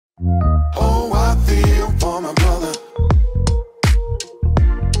Oh, I feel for my brother.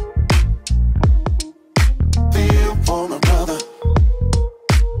 Feel for my brother.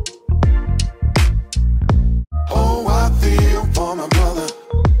 Oh, I feel for my brother.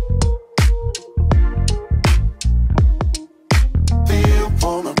 Feel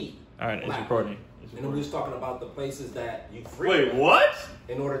for my. All right, it's recording. And then we was talking about the places that you Wait, frequent what?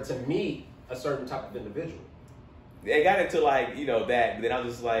 in order to meet a certain type of individual. They got into like, you know, that, but then I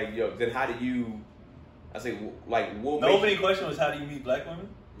was just like, yo, then how do you, I say, like, what The makes opening question was, how do you meet black women?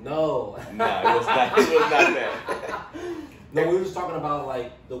 No. No, it was not that. No, we was talking about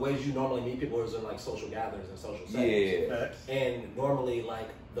like the ways you normally meet people is in like social gatherings and social settings. Yeah. Facts. And normally like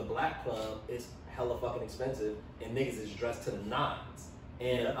the black club is hella fucking expensive and niggas is dressed to the nines.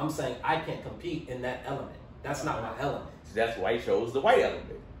 And Yeah. I'm saying I can't compete in that element. That's not my element. That's why he chose the white element.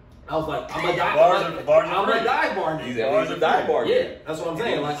 I was like, I'm a dive Bars bar. are- bars are I'm free. a dive bar nigga. He's a dive bar. Yeah, that's what I'm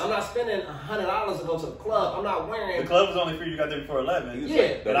saying. Like, I'm not spending $100 to go to the club. I'm not wearing. The club was only free. You got there before 11.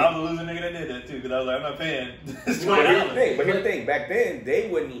 Yeah. But I was a loser nigga that did that too, because I was like, I'm not paying. You But here's the $20. thing. But here's the thing. Back then, they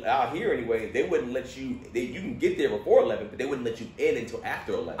wouldn't, out here anyway, they wouldn't let you. You can get there before 11, but they wouldn't let you in until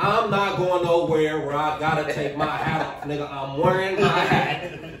after 11. I'm not going nowhere where I gotta take my hat off, nigga. I'm wearing my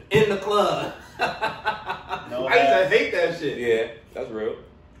hat in the club. No I used hat. to hate that shit. Yeah, that's real.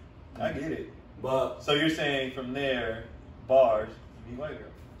 I get it. But, So you're saying from there, bars, you meet white girl.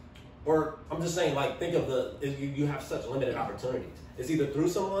 or I'm just saying, like, think of you have such limited opportunities. It's either through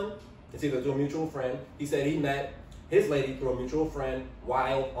someone, it's either through a mutual friend. He said he met his lady through a mutual friend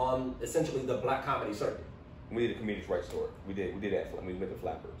while on essentially the black comedy circuit. We did a comedian's right store. We did that. We went to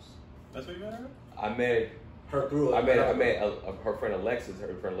Flappers. That's what you met her? I met Her through her friend Alexis.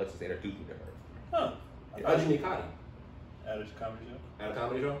 Her friend Alexis introduced me to her. Huh. How'd you meet Cotty? At a comedy show? At a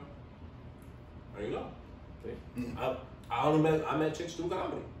comedy show? There you go. Yeah. I met chicks through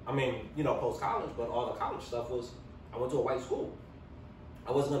comedy. I mean, you know, post college, but all the college stuff was I went to a white school.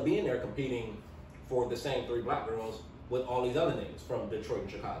 I wasn't gonna be in there competing for the same 3 black girls with all these other niggas from Detroit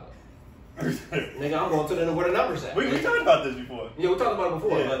and Chicago. Nigga, I'm going to where the numbers at. we talked about this before. Yeah, we talked about it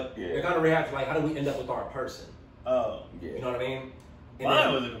before, Yeah. but Yeah. it kind of reacts like, how do we end up with our person? Oh. Yeah. You know what I mean? And Mine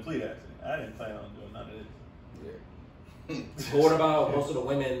then- was a complete accident. I didn't plan on doing none of this. Yeah. But what about most of the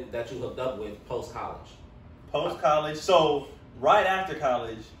women that you hooked up with post college? Post college, so right after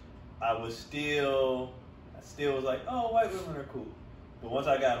college, I still was like, oh, white women are cool. But once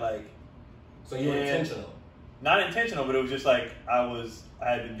I got like, So you were Yeah. intentional. not intentional, but it was just like I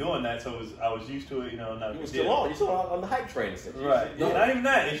had been doing that, so I was used to it, you know. Not a You were big still deal. on. You still on the hype train, essentially. Right. No. Yeah, not even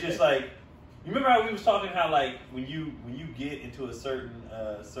that. It's just like, you remember how we was talking how like when you get into a certain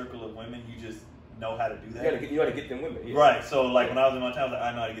circle of women, you just know how to do that. You gotta get them women. Yeah. Right. So like when I was in my town, I was like,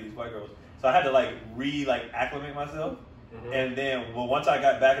 I know how to get these white girls. So I had to like acclimate myself. Mhm. And then, well, once I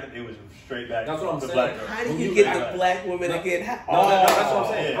got back, it was straight back. That's what I'm to saying. black girls. How do When you you get act- the black women No. again? No, that's what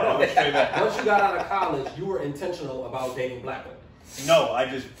I'm saying. Yeah, Hold on. I went straight back. Once you got out of college, you were intentional about dating black women. No, I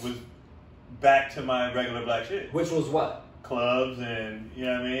just was back to my regular black shit. Which was what? Clubs and, you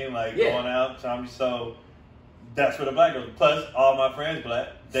know what I mean? Like Yeah. going out. So that's where the black girls. Plus, all my friends black.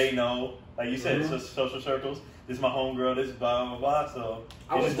 They know, like you said, Mhm. it's social circles. This is my homegirl. This is blah, blah, blah. So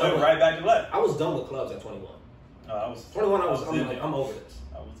I it was just done went with- right back to black. I was done with clubs at 21. I was 21, I'm in like, there. I'm over this.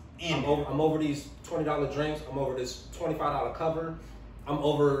 I was in there. I'm over these $20 drinks. I'm over this $25 cover. I'm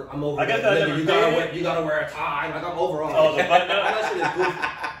over. I guess that I nigga, never you gotta wear a tie. Like I'm over all Oh, that. the button up? That shit is goofy.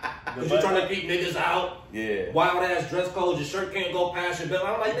 The Cause you're button trying to keep niggas out. Yeah. Wild ass dress code. Your shirt can't go past your belt.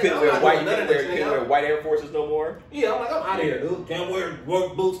 I'm like, You nigga, couldn't I'm wear not white. doing none of this, Couldn't wear nigga. white Air Forces no more. Yeah, I'm like, I'm out of here, dude. Can't wear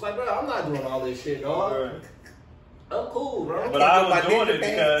work boots. Like, bro, I'm not doing all this shit, dog. Right. I'm cool, bro. But Can't I do my was doing ninja it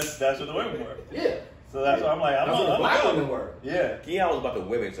pants. because that's what the women were. Yeah. So that's why I'm like, I'm That's what the black good. women were. Yeah. Keon was about the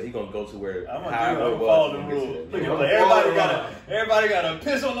women, so he gonna go to where I'm however gonna it was, follow the he gets rules. it. Look, Yeah. I'm like, everybody gotta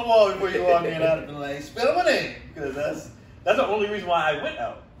piss on the wall before you walk in. I'd be like, spell my name, because that's the only reason why I went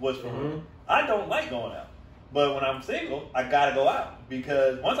out was for Mhm. her. I don't like going out, but when I'm single, I gotta go out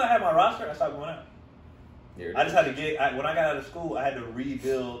because once I have my roster, I start going out. Here it I is. just had to when I got out of school, I had to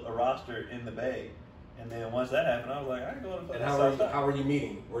rebuild a roster in the Bay, and then once that happened, I was like, I can go to And the how are you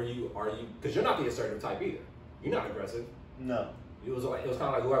meeting? Are you? Because you're not the assertive type either. You're not aggressive. No, It was kind of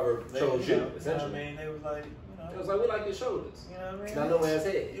like whoever chose you, know, what I essentially. mean, they was like, It was like, we like your shoulders. you know what I mean? Not no ass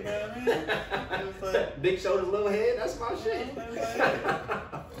head. You know what I mean? It was like, Big shoulders, little head. That's my shit.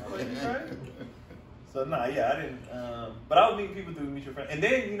 So nah, yeah, I didn't. But I was meeting people through mutual friends, and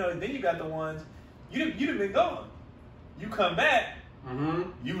then then you got the ones you'd have been gone. You come back,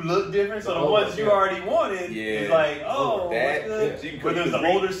 You look different, so The the older, ones you yeah. already wanted is like, oh, that. what's So you good? can But there's the three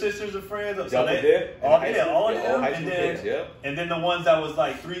older sisters of friends, so double they, dip. in all, high yeah, school. all of Yeah, them, high and school then kids, yep. and then the ones that was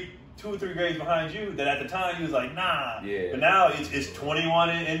like 2 or 3 grades behind you, that at the time you was like, nah. Yeah. But now it's 21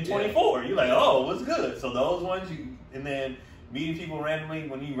 and 24. You're like, oh, what's good? So those ones and then meeting people randomly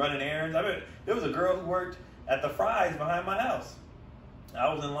when you running errands. I mean, there was a girl who worked at the Fry's behind my house.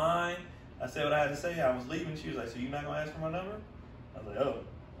 I was in line. I said what I had to say. I was leaving. She was like, so you not gonna ask for my number? I was like, oh,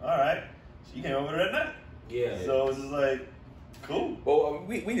 all right. She came over that night. Yeah. So it was just like, cool. Well,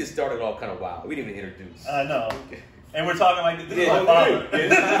 we just started off kind of wild. We didn't even introduce. I know. And we're talking like this is Yeah, my father.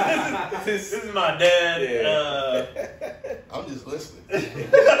 yeah. This is my dad. Yeah. I'm just listening.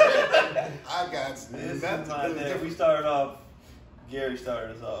 I got This nothing is to my do dad. different. We started off. Gary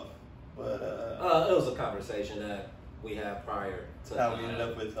started us off, but It was a conversation that we had prior to How we ended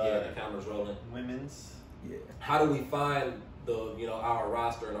up with, the cameras rolling. women's. Yeah. How do we find our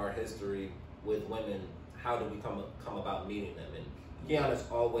roster and our history with women? How do we come about meeting them? And Keon has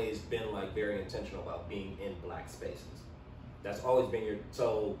always been like very intentional about being in black spaces. That's always been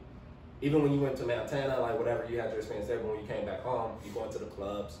so even when you went to Montana, like whatever you had your experience there, but when you came back home, you going to the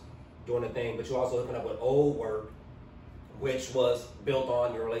clubs, doing the thing, but you also hooking up with old work, which was built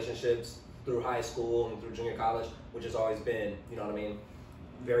on your relationships through high school and through junior college, which has always been, you know what I mean,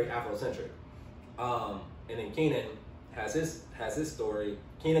 very Afrocentric. And then Kenan has his story.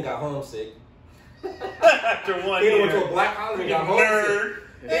 Kenan got homesick. After 1 year. Kenan went to a black college and got homesick.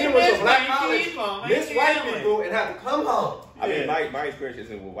 Kenan went to a black college, missed white people, and had to come home. I mean, Yeah. my experience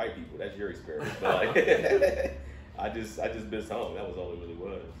isn't with white people. That's your experience. But like, I just missed home. That was all it really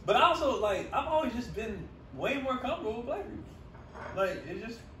was. But also, like, I've always just been way more comfortable with black people. Like, it's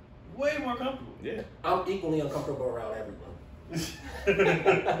just way more comfortable. Yeah. I'm equally uncomfortable around everyone.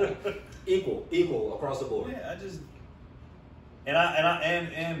 Equal across the board. Yeah, I just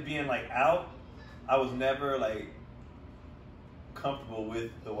and being like out, I was never like comfortable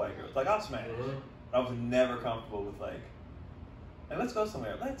with the white girls. Like I'll smash. Mhm. I was never comfortable with like, hey, let's go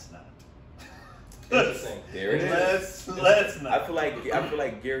somewhere. Let's not. Interesting. There it is. Let's not. I feel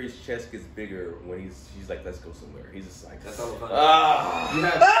like Gary's chest gets bigger when she's like, let's go somewhere. He's just like, That's all funny. ah, You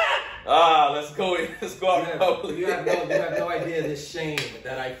have let's go out in public. you have no idea the shame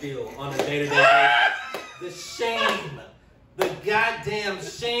that I feel on a day-to-day basis. The shame. The goddamn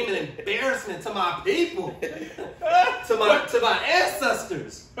shame and embarrassment to my people. to my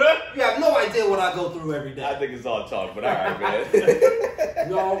ancestors. You have no idea what I go through every day. I think it's all talk, but all right, man.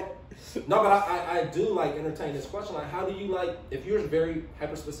 No, but I do like entertain this question. Like, how do you like, if you're very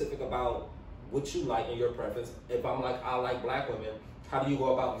hyper specific about what you like and your preference, if I'm like, I like black women, how do you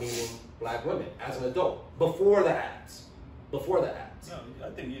go about meeting black women as an adult? Before the acts. Before the acts. No,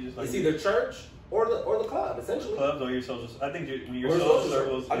 I think you just like It's either church or the club, essentially. clubs or your social. I think when your Or social social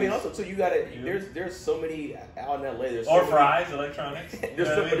circles. I mean, is- also too, you gotta. There's so many out in LA. There's or so fries, electronics. You There's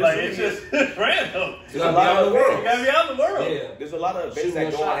know so- what I mean? there's Like so it's many- just it's random. You There's a gotta lot be out of in the You world. gotta be out in the world. Yeah. There's a lot of events Shooting that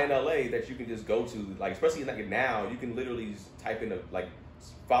a go shot. on in LA that you can just go to, like especially like now, you can literally just type in like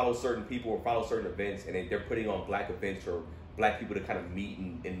follow certain people or follow certain events, and then they're putting on black events for black people to kind of meet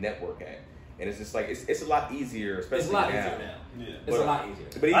and network at, and it's just like it's a lot easier, especially It's a lot now. easier now. Yeah. It's a lot easier.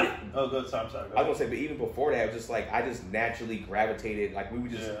 But even, Oh, good. Sorry, I'm sorry. I was gonna say, but even before that, it was just like I just naturally gravitated. Like we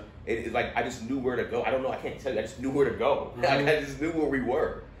would just, it's like I just knew where to go. I don't know. I can't tell you. I just knew where to go. Mhm. Like, I just knew where we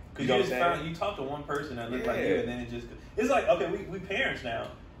were. Because know you what just I'm saying? found you talk to one person that looks like Yeah. you, and then it just it's like okay, we parents now.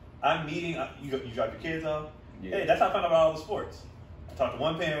 I'm meeting you drop your kids off. Yeah. Hey, that's how I found out about all the sports. I talked to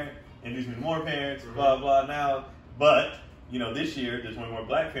one parent, introduced me to more parents, Mhm. blah blah. Now, but this year there's way more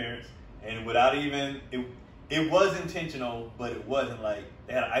black parents, and without even it was intentional, but it wasn't like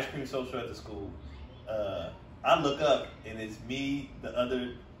they had an ice cream social at the school. I look up and it's me, the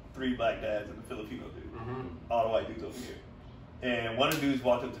other 3 black dads, and the Filipino dude. Mm-hmm. All the white dudes over here. And one of the dudes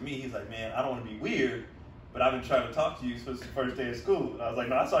walked up to me. He's like, man, I don't want to be weird, but I've been trying to talk to you since the first day of school. And I was like,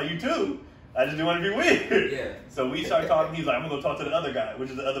 no, I saw you too. I just didn't want to be weird. Yeah. So we started talking. He's like, I'm going to go talk to the other guy, which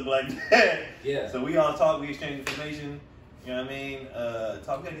is the other black dad. Yeah. So we all talk. We exchange information. You know what I mean?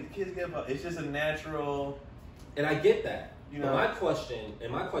 Talk. We got to get the kids together. It's just a natural. And I get that. You know. My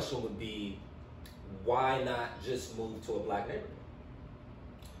question would be, why not just move to a black neighborhood?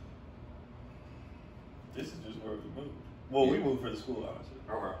 This is just where we moved. Well, we moved for the school, honestly.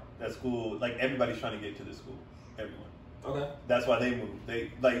 Okay. That school, like everybody's trying to get to the school. Everyone. Okay. That's why they moved.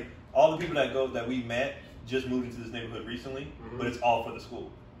 They like all the people that we met just moved into this neighborhood recently, Mhm. but it's all for the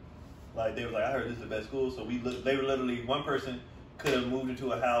school. Like they were like, I heard this is the best school, so they were literally one person could have moved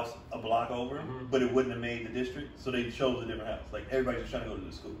into a house a block over, Mhm. but it wouldn't have made the district, so they chose a different house. Like everybody's just trying to go to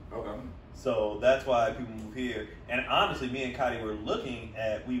the school. Okay. So that's why people move here. And honestly, me and Cotty were looking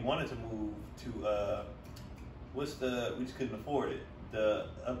at, we wanted to move to, we just couldn't afford it.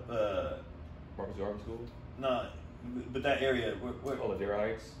 Marcus Garvey School? No, but that area, where Oh, Ladera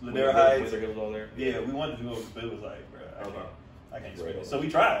Heights? Ladera Heights. Windsor Hills all there? yeah, we wanted to go, but it was like, bro, I can't Right. spend it. So we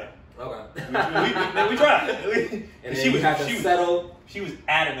tried. Okay. we tried. And then you had to settle. She was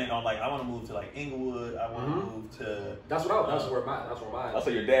adamant on like, I want to move to like Inglewood. I want to move to. That's where mine. Also,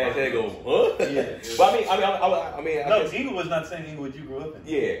 your dad said, "Go, huh?" Yeah. But I mean, No, guess, Inglewood's not the same Inglewood you grew up in.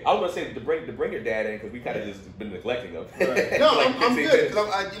 yeah, I was gonna say to bring your dad in because we kind of just been neglecting him. Right. No, Like, I'm see, good because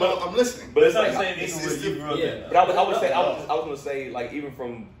I'm listening. But It's it's not the like, same Inglewood you grew up in. but I was gonna say like even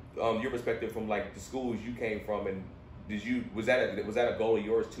from your perspective from like the schools you came from and was that a goal of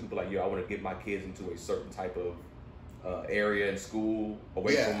yours too to be like, I want to get my kids into a certain type of area in school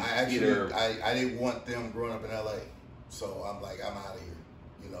away Yeah, from I actually either. I didn't want them growing up in LA, so I'm like, I'm out of here.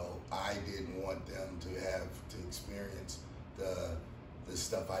 You know, I didn't want them to have to experience the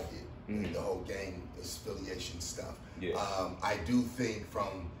stuff I did, the whole gang affiliation stuff. Yeah. I do think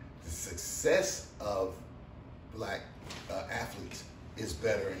from the success of black athletes is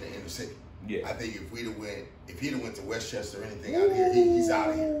better in the inner city. Yeah. I think if he'd have went to Westchester or anything out here, he's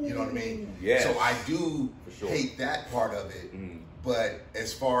out of here. You know what I mean? Yes. So I do For sure. hate that part of it. Mm. But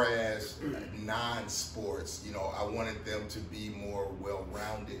as far as non-sports, I wanted them to be more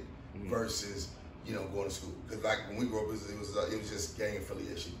well-rounded versus, going to school. Because like when we grew up, it was just gang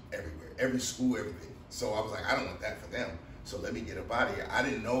affiliation everywhere, every school, everything. So I was like, I don't want that for them. So let me get up out of here. I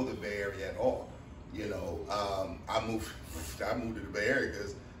didn't know the Bay Area at all. I moved to the Bay Area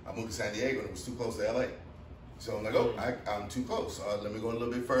because I moved to San Diego and it was too close to LA. So I'm like, I'm too close. Let me go a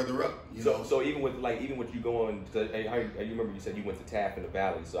little bit further up. So even with you going, I remember you said you went to Taft in the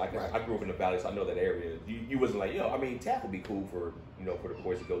Valley. So I grew up in the Valley, so I know that area. You wasn't like, Taft would be cool for for the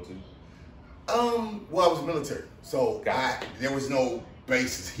boys to go to. Well, I was military, so Gotcha. there was no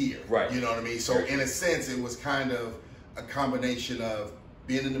bases here. Right. You know what I mean? So in a sense, it was kind of a combination of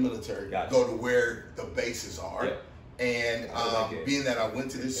being in the military, Gotcha. go to where the bases are. Yeah. And like it. being that I went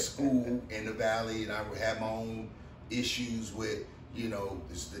to this school in the Valley and I had my own issues with,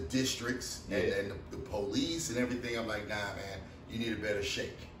 the districts and the police and everything, I'm like, nah, man, you need a better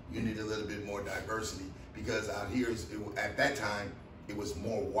shake. You need a little bit more diversity because out here, at that time, it was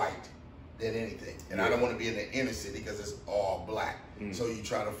more white than anything. And I don't want to be in the inner city because it's all black. So you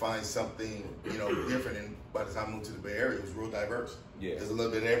try to find something, different. And by the time I moved to the Bay Area, it was real diverse. Yeah. There's a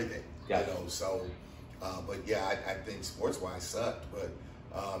little bit of everything, Gotcha. so... but yeah, I think sports-wise sucked. But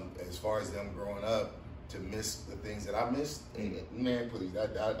as far as them growing up to miss the things that I missed, man, please, I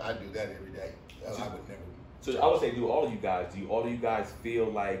do that every day. I would never. So I would say, do all of you guys feel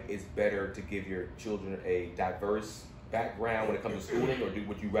like it's better to give your children a diverse background when it comes to schooling, or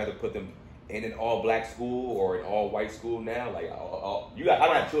would you rather put them in an all-black school or an all-white school now? Like, I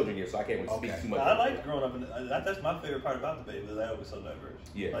don't have children yet, so I can't really speak too much. I liked growing up, that's my favorite part about the Bay, was that it was so diverse.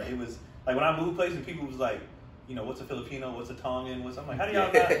 Yeah. Like, it was, like, when I moved places, people was like, what's a Filipino, what's a Tongan, I'm like, how do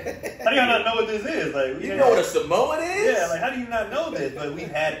y'all not know what this is? Like, you know what a Samoan is? Yeah, like, how do you not know this? But we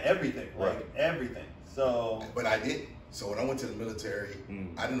had everything, everything. So. But I didn't. So when I went to the military,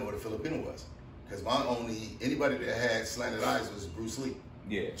 I didn't know what a Filipino was. Because anybody that had slanted eyes was Bruce Lee.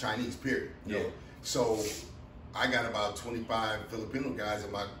 Yeah. Chinese, period. You know? So I got about 25 Filipino guys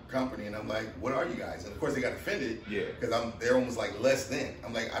in my company, and I'm like, what are you guys? And of course they got offended. Yeah. Because they're almost like less than.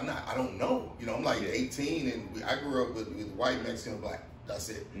 I'm like, I don't know. I'm like 18, and I grew up with white, Mexican, and black. That's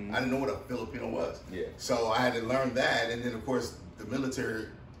it. I didn't know what a Filipino was. Yeah. So I had to learn that, and then of course the military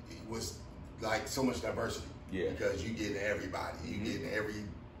was like so much diversity. Yeah. Because you get everybody. You get every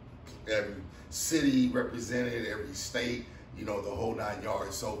city represented, every state, the whole 9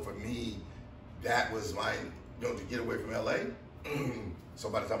 yards. So for me, that was my, to get away from LA. So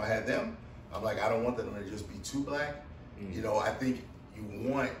by the time I had them, I'm like, I don't want them to just be too black. I think you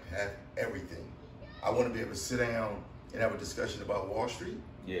want to have everything. I want to be able to sit down and have a discussion about Wall Street.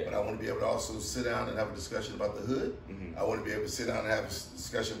 Yeah. But I want to be able to also sit down and have a discussion about the hood. I want to be able to sit down and have a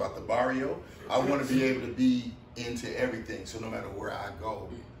discussion about the barrio. I want to be able to be into everything. So no matter where I go,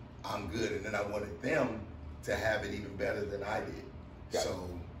 I'm good. And then I wanted them to have it even better than I did. Got So,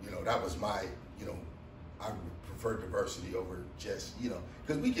 that was my, I prefer diversity over just,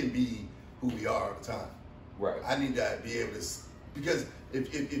 because we can be who we are all the time. Right. I need to be able to, because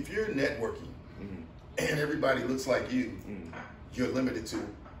if you're networking and everybody looks like you, you're limited to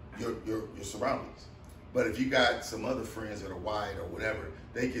your surroundings. But if you got some other friends that are white or whatever,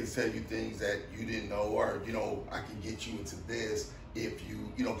 they can tell you things that you didn't know, or I can get you into this if you,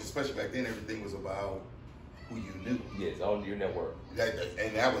 especially back then, everything was about who you knew. Yes, on your network.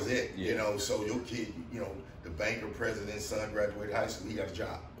 And that was it. Yeah. So your kid, the banker president's son graduated high school, he got a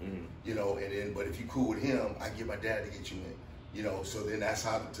job. And then, but if you cool with him, I get my dad to get you in. So then that's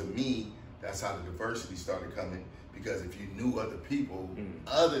how, to me, that's how the diversity started coming. Because if you knew other people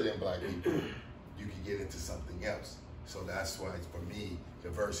other than black people, you could get into something else. So that's why, for me,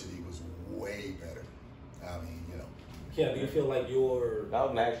 diversity was way better. I mean, Yeah, do you feel like you're... I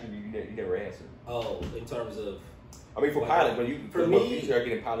was actually, you never answered. Oh, in terms of... I mean, for pilot, when you... For me, you start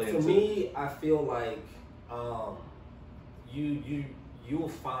getting piloted for me, I feel like you'll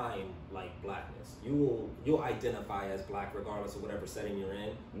find, like, blackness. You'll identify as black regardless of whatever setting you're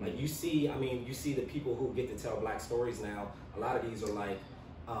in. Like, you see the people who get to tell black stories now. A lot of these are, like,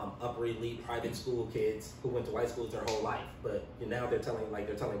 upper elite private school kids who went to white schools their whole life, but now they're telling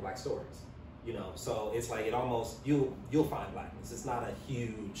black stories, so it's like, it almost, you'll find blackness. It's not a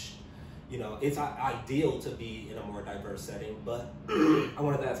huge, it's ideal to be in a more diverse setting. But I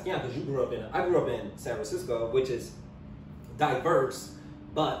wanted to ask, because I grew up in San Francisco, which is diverse,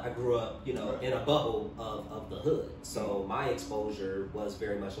 but I grew up, in a bubble of the hood. So my exposure was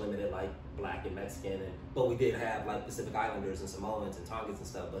very much limited, like black and Mexican, but we did have like Pacific Islanders and Samoans and Tongans and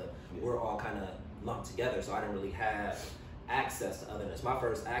stuff, but we're all kind of lumped together. So I didn't really have access to otherness. My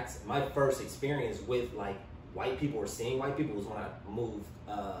first experience with like white people or seeing white people was when I moved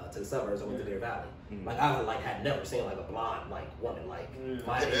to the suburbs. I went to Deer Valley. Like I had never seen like a blonde woman my age.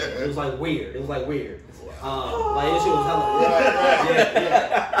 It was like weird. Like this shit was hella.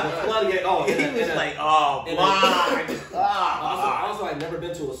 The floodgate. Oh, he was like, oh, blonde. Also, I'd never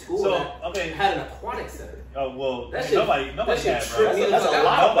been to a school that had an aquatic center. Oh well, that shit, nobody had, bro. That's a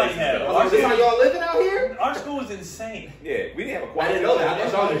lot. Nobody had. Is this how y'all living out here? Our school was insane. Yeah, we didn't have a I didn't know that. I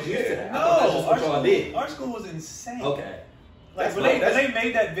thought y'all was used to that. No, our school was insane. Okay. Like when they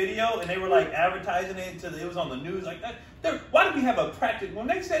made that video and they were like advertising it it was on the news like that. Why did we have a practice? When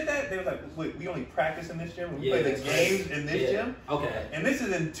they said that, they were like, "Wait, we only practice in this gym. We play the games in this gym." Okay. And this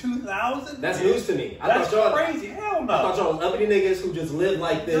is in 2000. That's news to me. That's crazy. Hell no. I thought y'all was uppity niggas who just live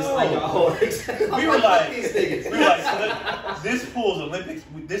like this, like y'all whole. We were like these niggas. We were like, this pool's Olympics.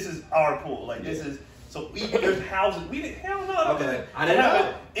 This is our pool. Like this is. So there's houses. We didn't. Hell no. Okay. I didn't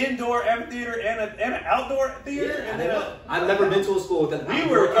know. An indoor amphitheater and an outdoor theater. Yeah, and I've never been to a school with that. We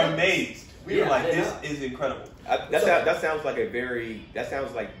were amazed. We were like, this is incredible. That sounds like and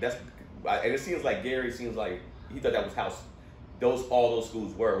it seems like Gary seems like he thought that was how all those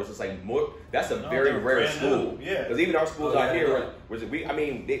schools were. It was just like more. That's a very rare school. Yeah. Because even our schools out here,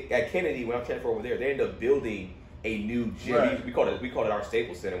 at Kennedy when I transferred over there, they ended up building a new gym. Right. We called it our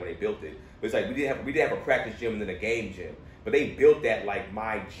Staples Center when they built it. But it's like we didn't have a practice gym and then a game gym. But they built that like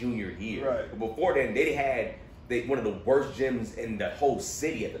my junior year. Right. But before then, they had one of the worst gyms in the whole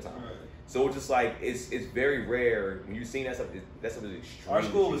city at the time. Right. So it's just like it's very rare when you've seen that stuff. That stuff is extreme. Our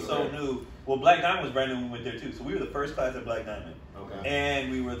school was so new. Well, Black Diamond was brand new when we went there too. So we were the first class at Black Diamond. Okay. And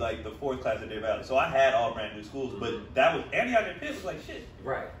we were like the fourth class at Deer Valley. So I had all brand new schools, but that was Antioch and Pitt was like shit.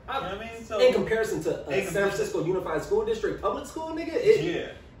 Right. You know what I mean? So in comparison to San Francisco Unified School District public school, nigga,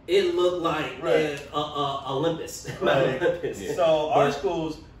 it looked like Olympus. Right. Olympus. Yeah. So our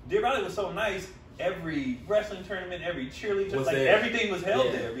schools, Deer Valley was so nice. Every wrestling tournament, every cheerleader, like everything was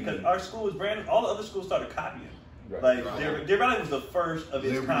held there because our school was brand new. All the other schools started copying. Right. Like Deer Valley was the first of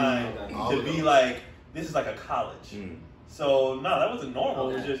its kind to be like, this is like a college. So no, that wasn't normal.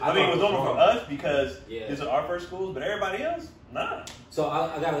 Okay. It was just, it was normal for us because these are our first schools, but everybody else, nah. So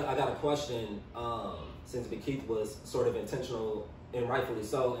I got a question. Since Keith was sort of intentional and rightfully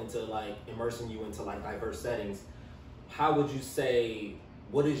so into like immersing you into like diverse settings, how would you say,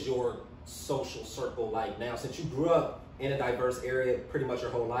 what is your social circle like now? Since you grew up in a diverse area pretty much your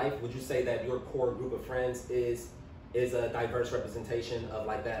whole life, would you say that your core group of friends is a diverse representation of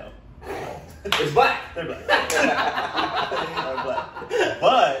like that? It's black. They're black. They're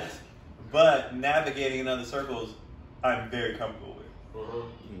black. But navigating in other circles, I'm very comfortable with.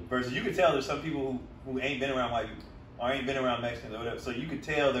 Versus, you could tell there's some people who ain't been around white people or ain't been around Mexicans or whatever. So you could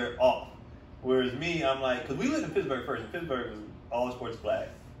tell they're off. Whereas me, I'm like, because we lived in Pittsburgh first, and Pittsburgh was all sports black.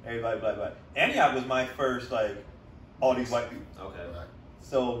 Everybody black. Antioch was my first, like, all these white people. Okay.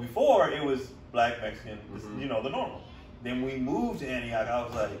 So before, it was black, Mexican, the normal. Then we moved to Antioch, I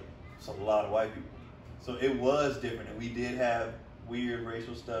was like, it's a lot of white people. So it was different. And we did have weird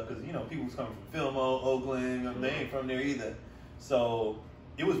racial stuff because, people was coming from Fillmore, Oakland, they ain't from there either. So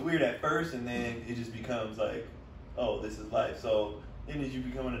it was weird at first, and then it just becomes like, oh, this is life. So then as you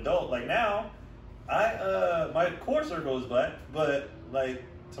become an adult, like now, My core circle is black, but like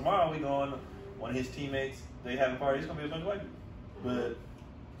tomorrow we going. One of his teammates, they having a party. It's gonna be a bunch of white people. But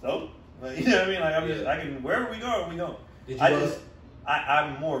so, like, you know what I mean? Like I can wherever we go, we go.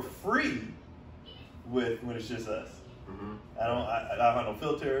 I'm more free with when it's just us. Mm-hmm. I don't have no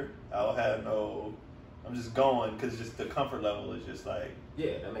filter. I don't have no. I'm just going because just the comfort level is just like.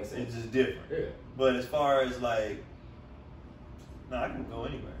 Yeah, that makes sense. It's just different. Yeah. But as far as like, I can go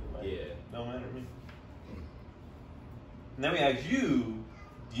anywhere. Like, Yeah. Don't matter to me. And let me ask you,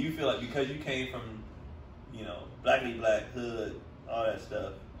 do you feel like because you came from, blackity black hood, all that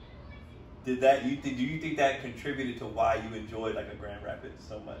stuff, do you think that contributed to why you enjoyed like a Grand Rapids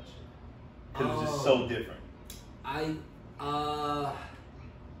so much? Because it's just so different.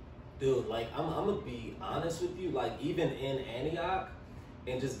 Dude, like I'm gonna be honest with you, like even in Antioch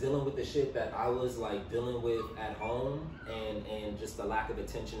and just dealing with the shit that I was like dealing with at home and just the lack of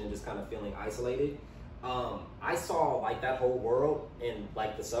attention and just kind of feeling isolated. I saw like that whole world in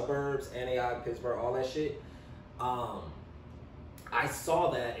like the suburbs, Antioch, Pittsburgh, all that shit. I saw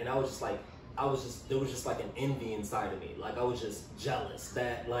that and there was just like an envy inside of me. Like I was just jealous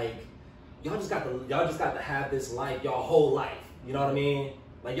that like y'all just got to have this life y'all whole life. You know what I mean?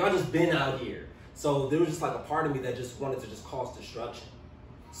 Like y'all just been out here. So there was just like a part of me that just wanted to just cause destruction.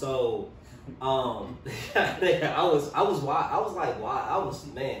 So I was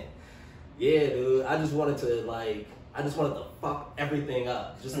man. Yeah, dude. I just wanted to fuck everything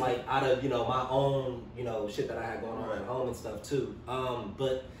up. Just like out of, my own, shit that I had going on at home and stuff too.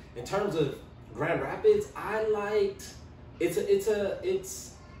 But in terms of Grand Rapids, I liked it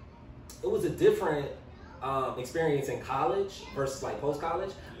was a different experience in college versus like post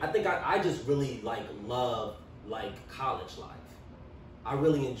college. I think I just really love college life. I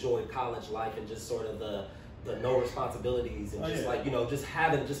really enjoyed college life and just sort of the no responsibilities and just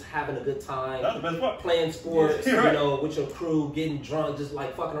having a good time. That's the best part. Playing sports, Yeah, right. with your crew, getting drunk, just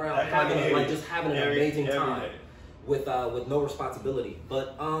like fucking around, having an amazing time with no responsibility.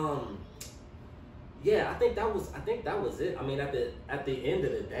 But yeah, I think that was it. I mean, at the end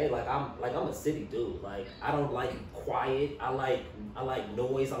of the day, I'm a city dude. Like I don't like quiet. I like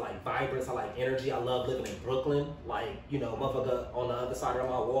noise. I like vibrance. I like energy. I love living in Brooklyn. Like motherfucker on the other side of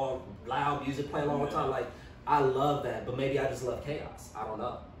my wall, loud music playing all the time. Like I love that. But maybe I just love chaos. I don't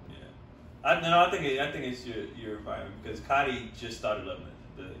know. Yeah, I think it's your environment because Kati just started loving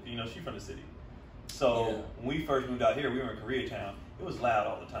it. She's from the city. So when we first moved out here, we were in Koreatown. It was loud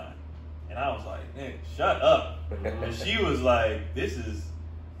all the time. And I was like, "Man, shut up." And she was like, "This is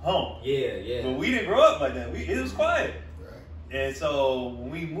home." Yeah. But we didn't grow up like that. It was quiet. Right. And so when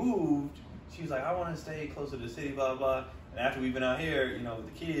we moved, she was like, "I want to stay closer to the city, blah, blah." And after we've been out here,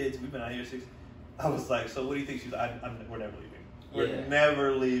 with the kids, we've been out here 6. I was like, "So what do you think?" She was like, "We're never leaving. We're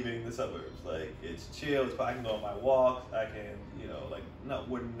never leaving the suburbs. Like, it's chill. I can go on my walks. I can, no,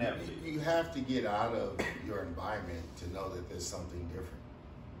 we're never leaving." You have to get out of your environment to know that there's something different.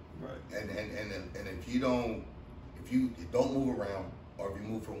 Right. And if you don't move around, or if you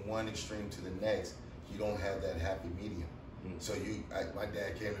move from one extreme to the next, you don't have that happy medium. Mm-hmm. So my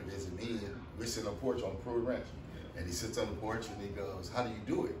dad came to visit me, and we're sitting on the porch on Prairie Ranch, and he sits on the porch and he goes, "How do you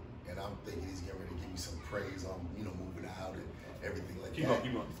do it?" And I'm thinking he's getting ready to give me some praise on moving out and everything like that.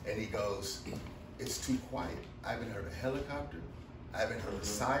 Keep on. And he goes, "It's too quiet. I haven't heard a helicopter. I haven't heard a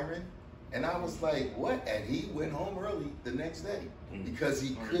siren." And I was like, "What?" And he went home early the next day because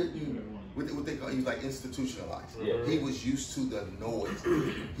he couldn't. What they call, he was like institutionalized. Yeah. He was used to the noise.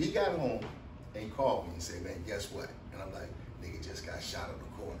 He got home and called me and said, "Man, guess what?" And I'm like, "Nigga just got shot in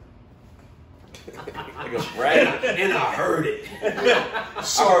the corner." Right. And I heard it. I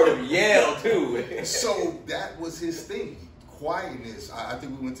heard him yell too. So that was his thing. Quietness. I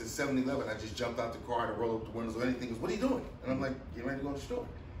think we went to 7-Eleven. I just jumped out the car to roll up the windows or anything. He goes, "What are you doing?" And I'm like, "Getting ready to go to the store."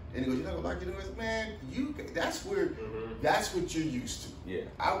 And he goes, "You're not gonna lock your doors?" Man, that's what you're used to. Yeah.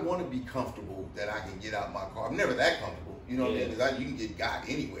 I want to be comfortable that I can get out my car. I'm never that comfortable, you know what I mean? Because you can get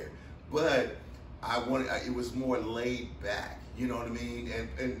anywhere. But it was more laid back, you know what I mean?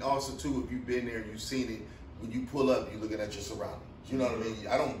 And also too, if you've been there, you've seen it. When you pull up, you're looking at your surroundings. You know what I mean?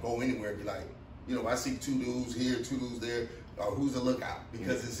 I don't go anywhere and be like, I see 2 dudes here, 2 dudes there. Who's the lookout?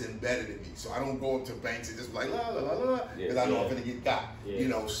 Because it's embedded in me. So I don't go up to banks and just be like, la, la, la, la, because I know I'm going to get got.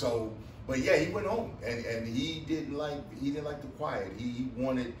 So, but yeah, he went home and he didn't like the quiet. He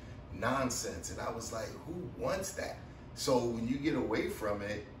wanted nonsense. And I was like, who wants that? So when you get away from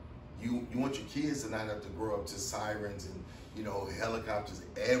it, you want your kids to not have to grow up to sirens and, helicopters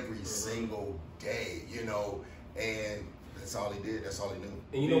every single day, and that's all he did. That's all he knew.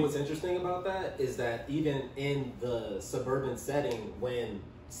 And you know what's interesting about that is that even in the suburban setting, when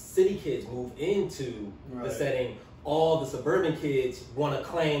city kids move into the setting, all the suburban kids want to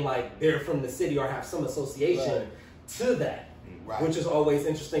claim like they're from the city or have some association to that. Right. Which is always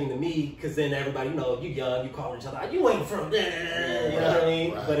interesting to me, because then everybody, you know, you young, you call each other, you ain't from there, you know what I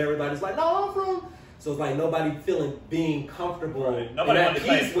mean? Right. But everybody's like, no, I'm from. So it's like nobody being comfortable. Right. Nobody wanted to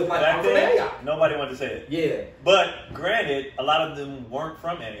say it. With like, I'm from Antioch. Nobody wanted to say it. Yeah. But granted, a lot of them weren't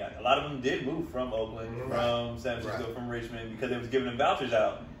from Antioch. A lot of them did move from Oakland, from San Francisco, from Richmond, because they was giving them vouchers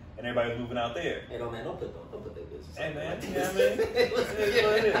out, and everybody was moving out there. Hey, don't put their business. Hey man, you know what I mean? It is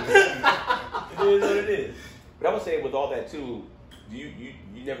what it is. It is what it is. But I would say with all that too, you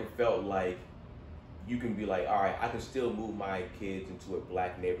never felt like you can be like, all right, I can still move my kids into a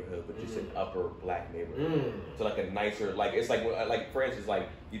black neighborhood, but just an upper black neighborhood, so like a nicer, like it's like for instance, like,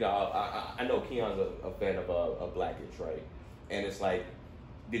 you know, I know Keon's a fan of a Blackish, right? And it's like,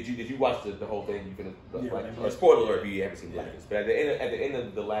 did you watch the whole thing? You can or spoiler alert if you haven't seen Blackish, but at the end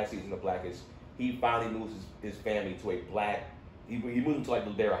of the last season of Blackish, he finally moves his family to a black. He moved them to like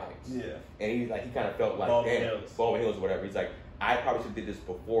Ladera Heights. Yeah. And he kind of felt like Baldwin Hills or whatever. He's like, I probably should have did this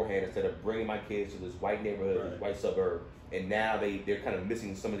beforehand instead of bringing my kids to this white neighborhood, this white suburb, and now they're kind of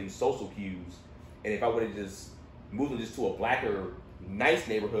missing some of these social cues. And if I would have just moved them just to a blacker, nice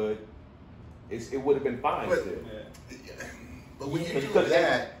neighborhood, it would have been fine. But when you do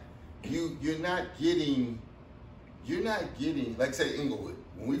that, you're not getting, like say Inglewood.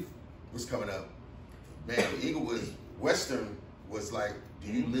 When we was coming up, man, Inglewood, Western was like,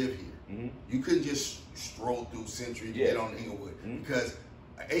 do you live here? Mm-hmm. You couldn't just stroll through Century to get on Inglewood, because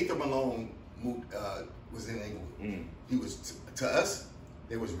Ather Malone was in Inglewood. He was to us,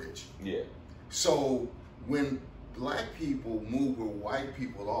 they was rich. Yeah. So when black people move where white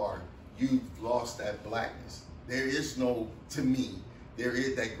people are, you've lost that blackness. There is no, to me, there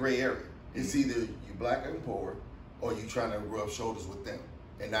is that gray area. It's either you black and poor, or you trying to rub shoulders with them,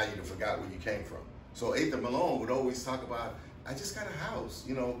 and now you forgot where you came from. So Ather Malone would always talk about, I just got a house,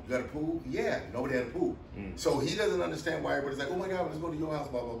 you know, you got a pool? Yeah, nobody had a pool. So he doesn't understand why everybody's like, oh my God, let's go to your house,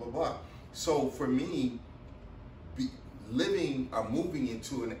 blah, blah, blah, blah. So for me, living or moving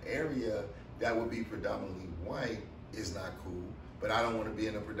into an area that would be predominantly white is not cool, but I don't want to be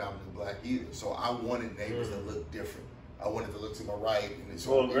in a predominantly black either. So I wanted neighbors that look different. I wanted to look to my right. And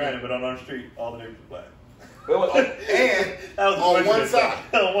well, granted, but on our street, all the neighbors are black. And on one side.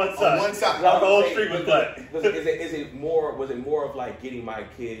 On one side. The whole street was black. Was it more of like getting my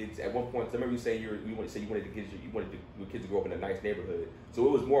kids at one point? I remember you saying you wanted your kids to grow up in a nice neighborhood. So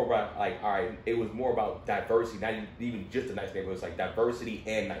it was more about like, all right, it was more about diversity, not even just a nice neighborhood. It's like diversity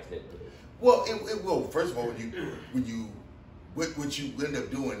and nice neighborhood. Well, it will. First of all, what you end up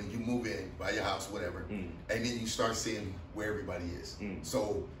doing is you move in, buy your house, whatever, and then you start seeing where everybody is.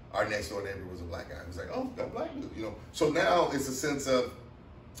 So our next door neighbor was a black guy. He was like, oh, got a black dude, you know. So now it's a sense of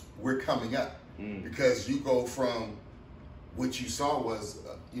we're coming up, because you go from what you saw was,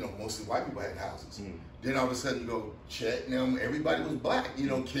 mostly white people had houses. Then all of a sudden you go, Chet, them, everybody was black,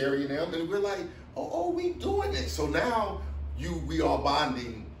 carrying them, and we're like, oh, we doing this. So now we all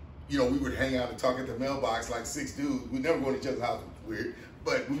bonding. We would hang out and talk at the mailbox like 6 dudes. We never go to each other's house, weird,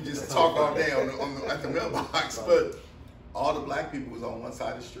 but we just talk all day at the mailbox. But all the black people was on one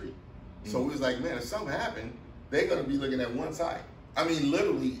side of the street. So we was like, man, if something happened, they're gonna be looking at one side. I mean,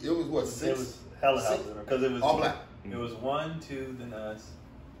 literally, it was what, 6? It was hella houses, because it was all black. It was 1, 2, then us.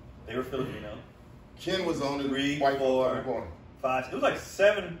 They were Filipino. Ken was on the 3, white 4, 5. It was like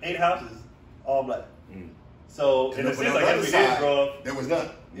 7, 8 houses, all black. So in a sense, like as we did grow up, there was none.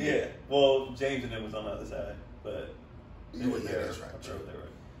 Yeah. Well, James and them was on the other side, but that's right.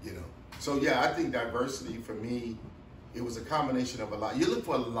 So yeah, I think diversity for me, it was a combination of a lot. You look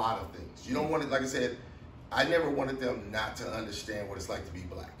for a lot of things. You don't want it, like I said, I never wanted them not to understand what it's like to be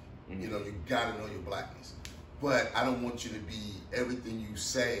black. You got to know your blackness. But I don't want you to be, everything you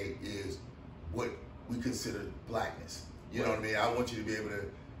say is what we consider blackness. You know what I mean? I want you to be able to,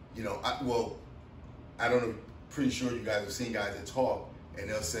 I don't know, pretty sure you guys have seen guys that talk and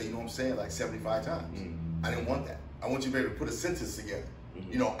they'll say, you know what I'm saying, like 75 times. I didn't want that. I want you to be able to put a sentence together.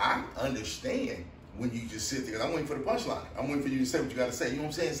 I understand when you just sit there. I'm waiting for the punchline. I'm waiting for you to say what you got to say. You know what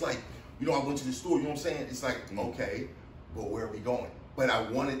I'm saying? It's like, I went to the store. You know what I'm saying? It's like, okay, but where are we going? But I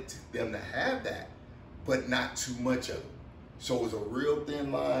wanted them to have that, but not too much of it. So it was a real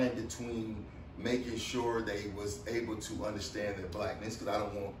thin line between making sure they was able to understand their blackness, because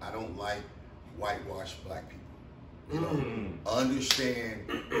I don't like whitewashed black people. Understand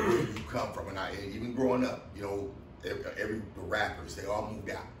where you come from, and even growing up, the rappers, they all moved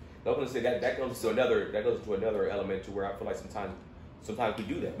out. I was gonna say that goes to another element to where I feel like sometimes we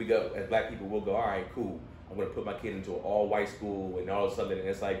do that. We go, as black people, we'll go, all right, cool. I'm gonna put my kid into an all white school, and all of a sudden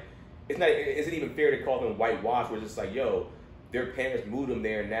it's like it's not. Is it even fair to call them whitewash? Where it's just like, yo, their parents moved them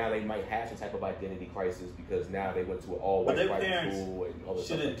there, and now they might have some type of identity crisis because now they went to an all white private school and all this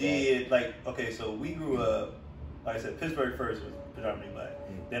stuff. Should have did like okay, so we grew up. Like I said, Pittsburgh first was predominantly black.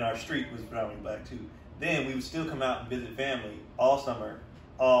 Then our street was predominantly black too. Then we would still come out and visit family all summer.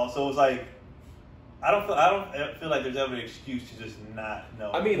 So it was like I don't feel like there's ever an excuse to just not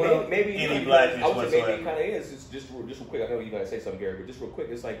know. I mean, well, maybe any blackness I would say whatsoever. maybe it kind of is. It's just real quick. I know you're gonna say something, Gary, but just real quick,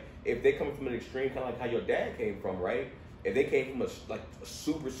 it's like if they coming from an extreme, kind of like how your dad came from, right? If they came from a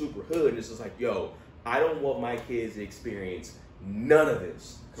super hood, it's just like, yo, I don't want my kids to experience none of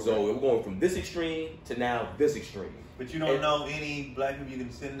this. Correct. So we're going from this extreme to now this extreme. But you don't know any black people you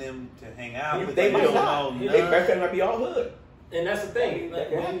can send them to hang out with. They might don't not. know They none. might be all hood. And that's the thing.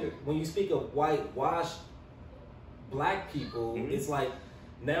 That happens. When you speak of whitewashed black people, it's like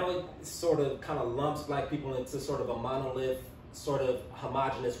now it sort of kind of lumps black people into sort of a monolith, sort of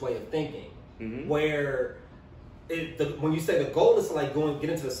homogenous way of thinking, where when you say the goal is to like get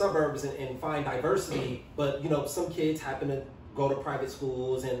into the suburbs and find diversity, but you know some kids happen to go to private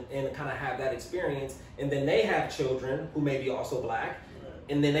schools and kind of have that experience, and then they have children who may be also black,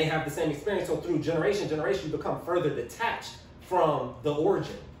 and then they have the same experience. So through generation you become further detached from the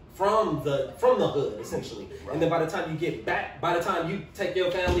origin, from the hood essentially. Right. And then by the time you get back, by the time you take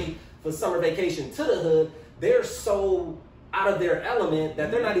your family for summer vacation to the hood, they're so out of their element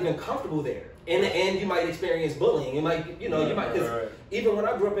that they're not even comfortable there. In the end, you might experience bullying. You might, because even when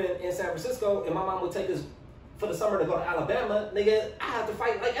I grew up in San Francisco, and my mom would take us for the summer to go to Alabama, nigga, I have to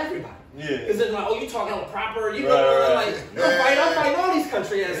fight like everybody. Yeah. Because they're like, oh, you talking on proper, you Right, know, right. like, I'm fighting all these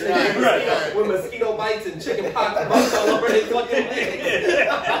country ass niggas Right. with mosquito bites and chicken pox bugs all over their fucking legs.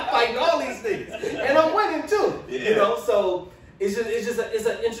 I'm fighting all these niggas. And I'm winning too. Yeah. You know, so it's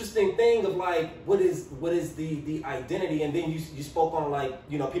an interesting thing of like what is the identity, and then you spoke on like,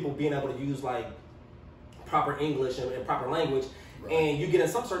 you know, people being able to use like proper English and proper language, and you get in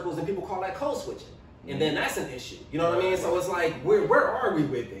some circles and people call that code switching. And then that's an issue. You know what I mean? So it's like, where are we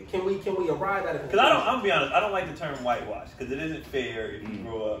with it? Can we arrive at it? Because I'm gonna be honest, I don't like the term whitewash because it isn't fair if you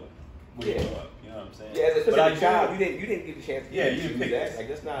grow up where you grow up. You know what I'm saying? Yeah, especially but as a child, you didn't get the chance to you choose pick that. this. Like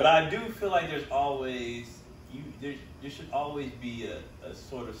that's not. But I do feel like there's always there should always be a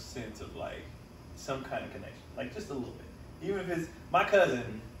sort of sense of like some kind of connection, like just a little bit. Even if it's my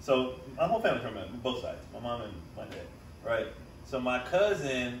cousin. So my whole family from both sides, my mom and my dad, right? So my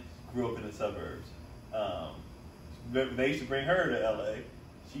cousin grew up in the suburbs. They used to bring her to LA.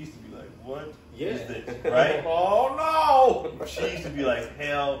 She used to be like, "What is this?" Right? Oh no! She used to be like,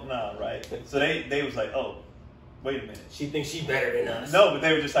 "Hell nah," right? So they was like, "Oh, wait a minute." She thinks she better than us. No, but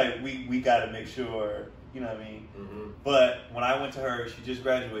they were just like, "We got to make sure," you know what I mean? But when I went to her, she just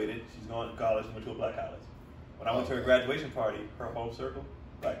graduated. She's going to college. Went to a black college. When I went to her graduation party, her whole circle,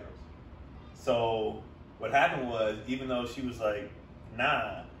 black girls. So what happened was, even though she was like,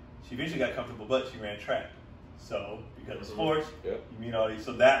 "Nah," she eventually got comfortable, but she ran track. So, because of sports, you meet all these.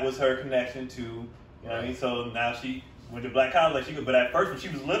 So that was her connection to, you know what I mean? So now she went to black college like she could. But at first, when she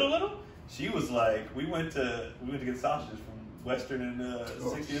was little, she was like, we went to get sausages from Western in the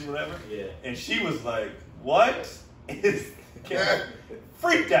 60s or whatever. Yeah. And she was like, what is,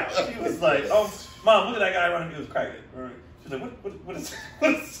 freaked out. She was like, oh, Mom, look at that guy running. He was cracking. She's like, what is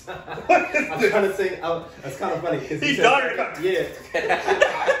this? I'm trying to say, that's kind of funny. He's daughter. Yeah.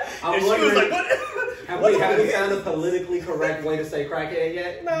 And she was like, what? Have we found a politically correct way to say crackhead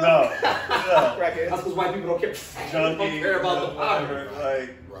yet? No. Crackhead. That's because white people don't care. Junkie, don't care about the power.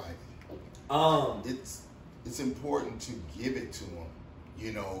 Like, right. It's important to give it to them,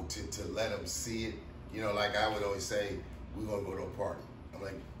 you know, to let them see it. You know, like I would always say, we're gonna go to a party. I'm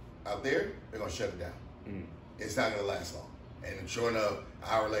like, out there, they're gonna shut it down. It's not gonna last long. And sure enough, an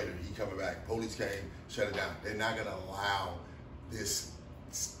hour later, he coming back. Police came, shut it down. They're not gonna allow this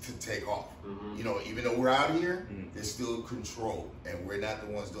to take off. You know, even though we're out here, there's still control, and we're not the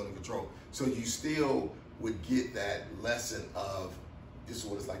ones doing the control. So you still would get that lesson of this is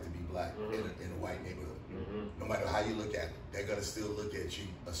what it's like to be black in a white neighborhood. No matter how you look at it, they're gonna still look at you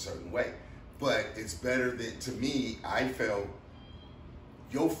a certain way. But it's better that, to me, I felt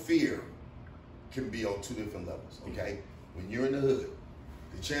your fear can be on two different levels. Okay, when you're in the hood,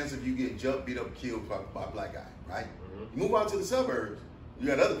 the chance of you getting jumped, beat up, killed by a black guy, right? You move out to the suburbs, you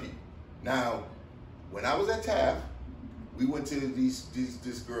got other people. Now, when I was at Taft, we went to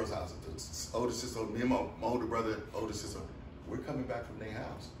this girl's house. The older sister, me and my older brother, older sister, we're coming back from their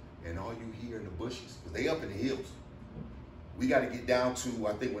house, and all you hear in the bushes, because they up in the hills. We got to get down to,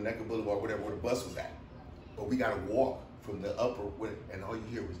 I think, Winnetka Boulevard, whatever, where the bus was at. But we got to walk from the upper, and all you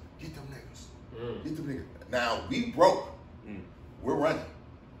hear was, get them niggas. Get them niggas. Now we broke. We're running.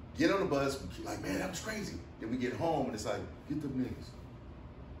 Get on the bus. We like, man, that was crazy. Then we get home and it's like, get them niggas.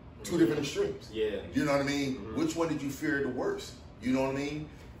 Two different extremes. Yeah. You know what I mean? Which one did you fear the worst? You know what I mean?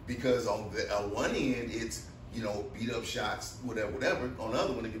 Because on one end, it's, you know, beat up shots, whatever. On the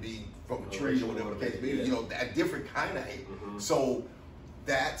other one, it could be from a tree or whatever the case may be. You know, a different kind of hate. So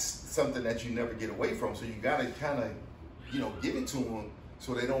that's something that you never get away from. So you got to kind of, you know, give it to them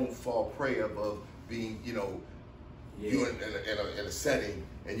so they don't fall prey of being, you know, you in a setting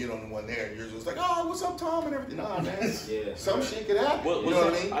and you're the only one there and you're just like, oh, what's up, Tom, and everything. Nah, man. Some shit could happen. Well, you know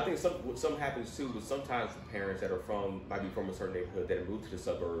what I mean? I think some happens too, but sometimes the parents that are might be from a certain neighborhood that have moved to the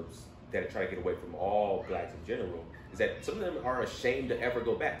suburbs that try to get away from all blacks in general, is that some of them are ashamed to ever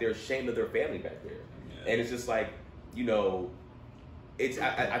go back. They're ashamed of their family back there. Yeah. And it's just like, you know,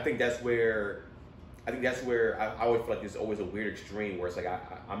 I think that's where I always feel like there's always a weird extreme where it's like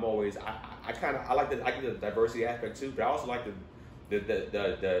I'm always I like the diversity aspect too, but I also like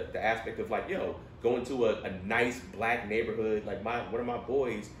the aspect of like, yo, going to a nice black neighborhood. Like one of my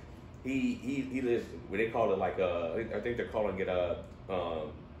boys, he lives where they call it like I think they're calling it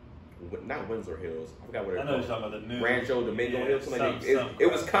not Windsor Hills. I forgot what I know you're talking about the new Rancho Domingo Hills.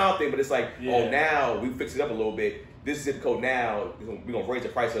 It was Compton, but it's like, oh, now we fixed it up a little bit. This zip code now, we're gonna raise the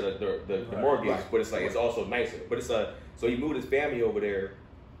price of the mortgage, but it's like it's also nicer. But it's so he moved his family over there,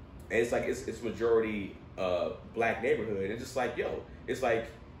 and it's like it's majority black neighborhood. And it's just like, yo, it's like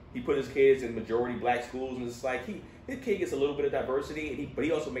he put his kids in majority black schools, and it's like his kid gets a little bit of diversity, but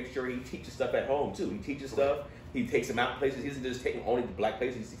he also makes sure he teaches stuff at home too. He teaches stuff. He takes them out places. He doesn't just take them only to black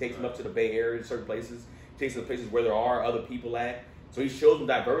places. He takes them up to the Bay Area, certain places. He takes them to places where there are other people at. So he shows them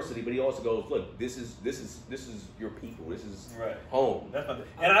diversity, but he also goes, look, this is your people. This is home. That's not,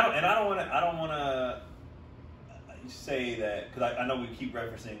 and I don't want to say that because I know we keep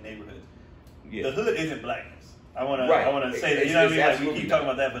referencing neighborhoods. Yeah. The hood isn't blackness. I want to say that, you know what I mean? Like we keep talking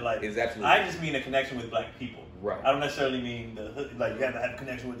about that, but like I just mean a connection with black people. Right. I don't necessarily mean the hood, like you have to have a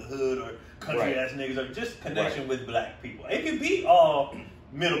connection with the hood or country ass niggas, or just connection with black people. It could be all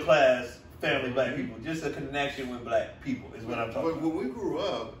middle class family black people. Just a connection with black people is what I'm talking about. When we grew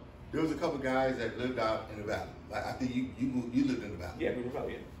up, there was a couple guys that lived out in the valley. Like I think you lived in the valley. Yeah, we lived out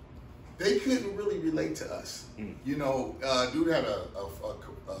here. They couldn't really relate to us. You know, dude had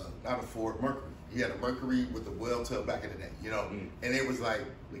not a Ford Mercury. He had a Mercury with a well tub back in the day. You know, and it was like,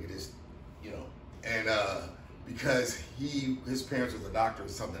 look at this, you know, and because his parents was a doctor or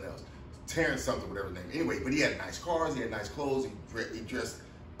something else, Terrence something, whatever his name. Anyway, but he had nice cars, he had nice clothes, he dressed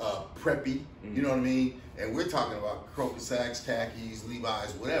preppy, you know what I mean? And we're talking about Crocus sacks, khakis,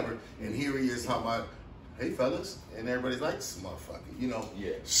 Levi's, whatever. And here he is talking about, hey fellas, and everybody's like, this motherfucker, you know?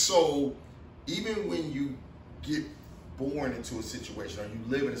 Yeah. So even when you get born into a situation or you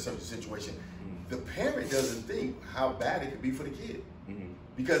live in a certain situation, the parent doesn't think how bad it could be for the kid.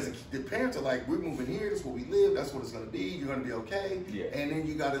 Because the parents are like, we're moving here, this is where we live, that's what it's gonna be, you're gonna be okay. Yeah. And then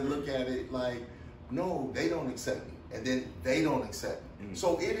you gotta look at it like, no, they don't accept me. And then they don't accept me.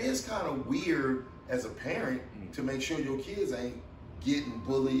 So it is kind of weird as a parent to make sure your kids ain't getting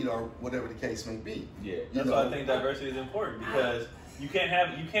bullied or whatever the case may be. Yeah. That's why I think diversity is important, because you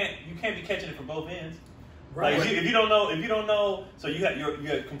can't be catching it from both ends. Right. Like if you don't know, so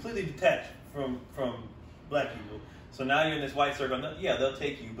you're completely detached from black people. So now you're in this white circle. Yeah, they'll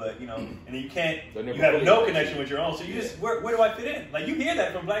take you, but you know, and you have no connection with your own. So you just, where do I fit in? Like you hear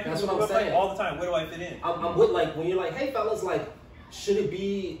that from black people all the time. Where do I fit in? I'm with, like, when you're like, hey fellas, like, should it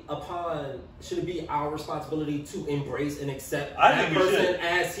be our responsibility to embrace and accept that person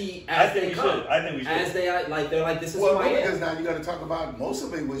as they come? I think we should. As they are, like, they're like, this is who I am. Because now you got to talk about, most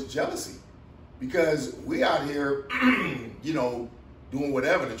of it was jealousy, because we out here, you know, doing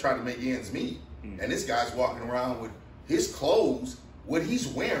whatever to try to make ends meet, and this guy's walking around with his clothes, what he's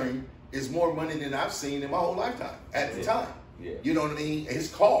wearing is more money than I've seen in my whole lifetime at the time. Yeah. You know what I mean?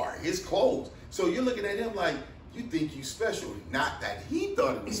 His car, his clothes. So you're looking at him like, you think you special. Not that he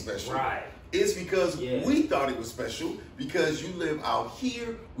thought it was special. Right. It's because we thought it was special, because you live out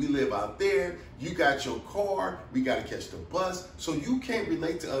here, we live out there, you got your car, we got to catch the bus, so you can't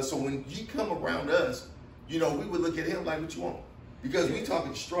relate to us. So when you come around us, you know, we would look at him like, what you want? Because we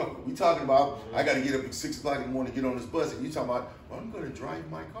talking struggle. We talking about, I got to get up at 6 o'clock in the morning to get on this bus, and you talking about, well, I'm going to drive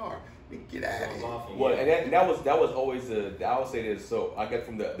my car. Get out of here. Well, and that was always I would say this. So I get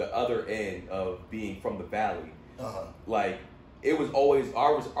from the other end of being from the valley. Like it was always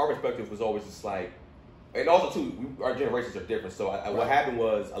our perspective was always just like, and also too, our generations are different. So what happened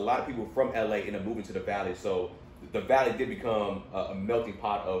was a lot of people from LA ended up moving to the valley. So the valley did become a melting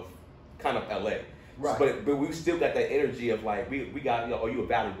pot of kind of LA. Right. But we still got that energy of like we got, you know, you a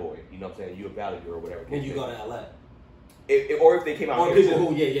Valley boy, you know what I'm saying? You a Valley girl or whatever. When you go to LA. Or if they came out Or here,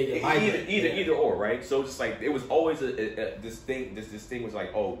 people who, either or, right? So it's just like it was always this thing was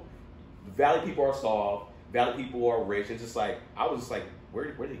like, oh, Valley people are soft, Valley people are rich. It's just like I was just like, where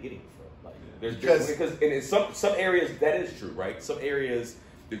are they getting it from? Like because in some areas that is true, right? Some areas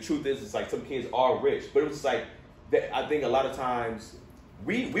the truth is it's like some kids are rich, but it was just like that. I think a lot of times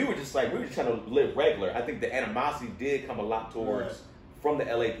we were just trying to live regular. I think the animosity did come a lot towards from the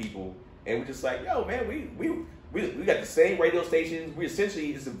LA people, and we're just like, yo, man, we got the same radio stations. We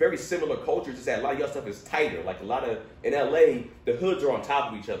essentially, it's a very similar culture, just that a lot of y'all stuff is tighter. Like a lot of, in LA, the hoods are on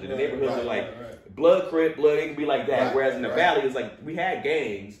top of each other. The neighborhoods are like blood, crip, blood, it can be like that. Whereas in the Valley, it's like, we had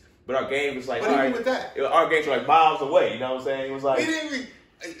gangs, but our gang was like, But even with that, our gangs were like miles away, you know what I'm saying? It was like,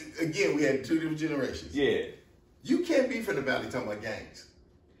 again, we had two different generations. yeah. You can't be from the Valley talking about gangs.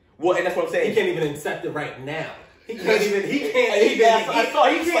 Well, and that's what I'm saying. He can't even accept it right now. He can't even I saw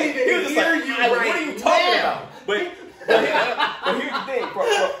he was just like, what are you talking about? But here's the thing, bro.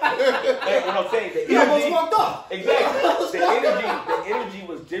 What I'm saying, He almost walked off. Exactly. The energy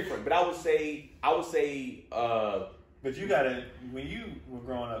was different. But I would say, But you gotta, when you were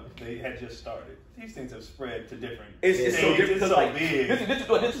growing up, they had just started. These things have spread to different. it's so different because like big.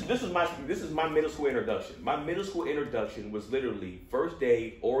 this is my middle school introduction. My middle school introduction was literally first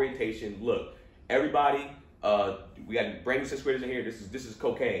day orientation. Look, everybody, we got brand new sixth graders in here. This is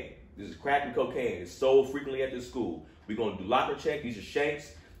cocaine. This is crack and cocaine. It's sold frequently at this school. We're gonna do locker check. These are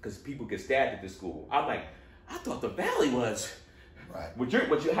shanks because people get stabbed at this school. I'm like, I thought the Valley was. Right.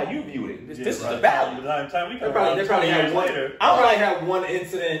 How you viewed it? This is right. the Valley. By the time we come They probably had one. later. I probably had one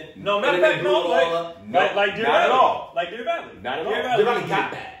incident. No, matter of fact, no, like Deer not Valley. at all. Like Deer Valley. Not at all. Deer They Valley probably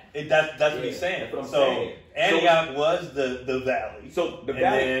got that. That's what he's saying. That's what I'm so saying. Antioch was the Valley. So the And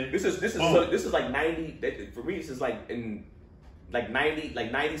Valley. then, This is like 90. For me, this is like in. Like 90,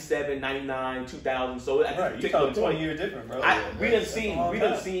 like 97, 99, 2000. So right, you talking 20 years different, bro. We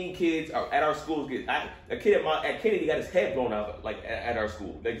done seen kids at our schools get. A kid at Kennedy got his head blown out like at our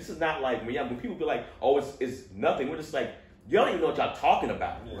school. Like this is not like when people be like, oh, it's nothing. We're just like, y'all don't even know what y'all talking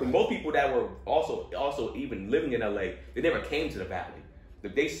about. Because most people that were also even living in LA, they never came to the Valley.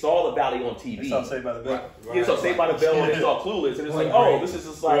 They saw the Valley on TV. They saw Saved by the Bell. Yeah, so Saved by the Bell, and they saw Clueless, and it's like, oh, this is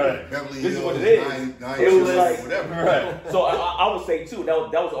just like, Beverly this is what Hills, it is. 9 It was like, whatever. Right. so I would say too, that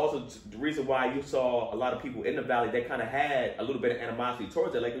was also the reason why you saw a lot of people in the Valley that kind of had a little bit of animosity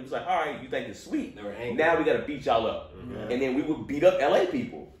towards it. Like it was like, all right, you think it's sweet, They were angry. now we got to beat y'all up, and then we would beat up LA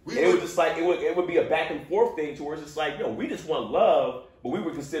people. It was just like it would be a back and forth thing towards it's like, yo, we just want love, but we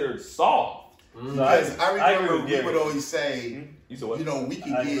were considered soft. Because I remember agree with we would always say, You said what? you know, we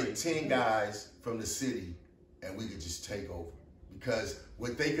could I get agree. 10 guys from the city and we could just take over. Because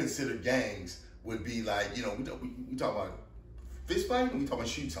what they consider gangs would be like, you know, we talk about fist fighting, we talk about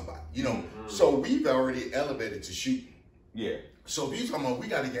shooting somebody. You know, so we've already elevated to shooting. Yeah. So if you talking about we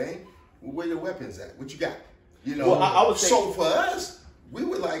got a gang, well, where your weapons at? What you got? You know, Well, I would say, so for us, we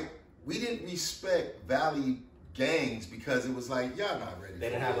were like, we didn't respect Valley gangs because it was like, y'all not ready. They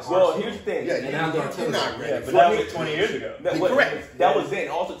didn't have the well, arsenal. here's the thing. Yeah, And now they're you're not ready. Yeah, but for that it. was 20 years ago. Correct. That was then.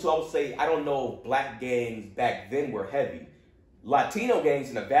 Also, too, I would say I don't know if black gangs back then were heavy. Latino gangs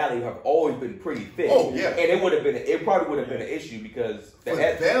in the Valley have always been pretty thick. Oh, yeah. And it probably would have been an issue because For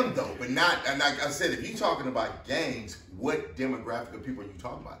them though, but not. And like I said, if you're talking about gangs, what demographic of people are you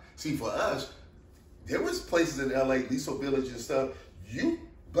talking about? See, for us, there was places in LA, Liso Village and stuff.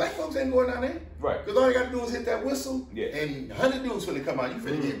 Black folks ain't going down there. Right. Because all you got to do is hit that whistle, Yeah. and 100 dudes finna come out. You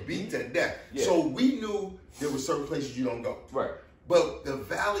finna get beat to death. Yeah. So we knew there were certain places you don't go. Right. But the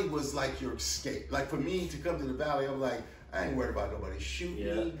Valley was like your escape. Like for me to come to the Valley, I'm like, I ain't worried about nobody shooting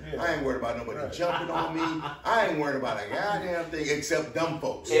me. Yeah. I ain't worried about nobody jumping on me. I ain't worried about a goddamn thing except dumb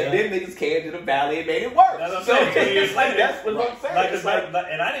folks. And then niggas came to the Valley and made it work. That's what I'm saying. 20 years later. That's what I'm saying. Like, It's like,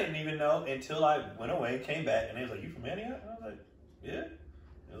 and I didn't even know until I went away, came back, and they was like, "You from Antioch?" And I was like, "Yeah."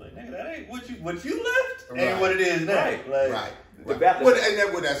 They was like, "Nigga, that ain't what you left, ain't Right. what it is now." Right. Like, Right. The Right. Valley-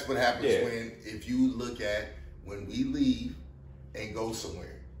 Well, that's what happens Yeah. when, if you look at when we leave and go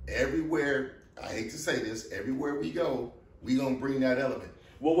somewhere, everywhere, I hate to say this, everywhere we go, we gonna bring that element.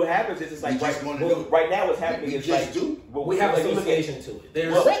 well, what happens is it's like We just wanna do it. right now what's happening We is just like do. well, We have like, you look at- association to it.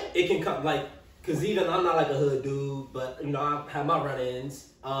 There's Well, it can come like because even I'm not like a hood dude, but you know I have my run-ins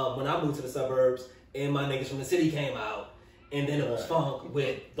when I moved to the suburbs and my niggas from the city came out, and then it was funk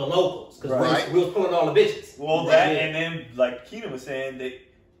with the locals because Right. we was pulling all the bitches. well, Right. that and then like Keon was saying that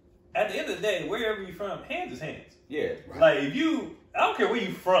at the end of the day, wherever you from, hands is hands. Yeah. Like if you, I don't care where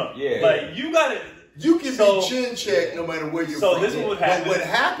you from. Yeah. Like you got to. You can So- be chin checked no matter where you're So from. this is what But happens. what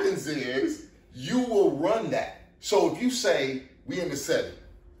happens is you will run that. So if you say we in the setting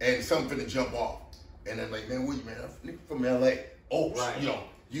and something finna jump off, and then like, man, what, man, I'm from LA. Oh, Right. you know,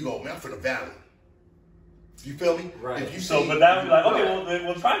 you go, man, I'm from the Valley. You feel me? Right. If you So, see, but that would be like, okay, well, then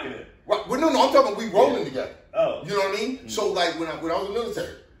we'll track it. right, well, no, I'm talking about we rolling together. Oh. You know what I mean? So like when I was in the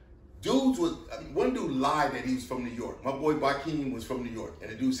military, dudes was one dude lied that he was from New York. My boy Keon was from New York, and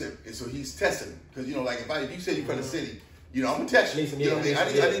the dude said, and so he's testing me because you know, like if you say you're from the city, you know, I'm gonna test you. You know what I mean?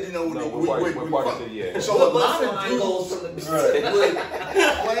 I need to know where you're from. Yeah. So a lot of dudes would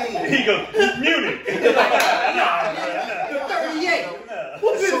claim. He goes, Munich. 38.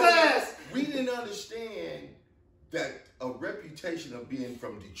 Whoop his ass. We didn't understand that a reputation of being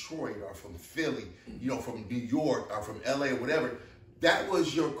from Detroit or from Philly, you know, from New York or from LA or whatever, that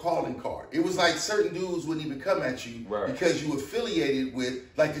was your calling card. It was like certain dudes wouldn't even come at you because you affiliated with,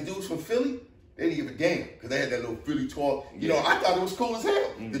 like the dudes from Philly, they didn't give a damn because they had that little Philly talk. You know, I thought it was cool as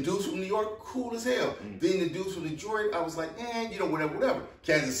hell. The dudes from New York, cool as hell. Then the dudes from Detroit, I was like, you know, whatever.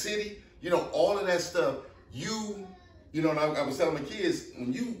 Kansas City, you know, all of that stuff. You know, and I was telling my kids,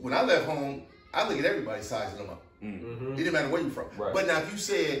 when I left home, I look at everybody sizing them up. It didn't matter where you're from. Right. But now if I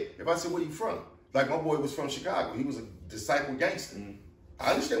said where you from, like my boy was from Chicago, he was a disciple gangster.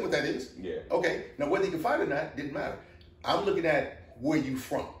 I understand what that is. Yeah. Okay. Now whether he can fight or not didn't matter. I'm looking at where you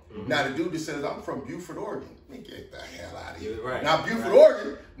from. Now the dude that says I'm from Beaufort, Oregon, man, get the hell out of here. Right. Now Beaufort,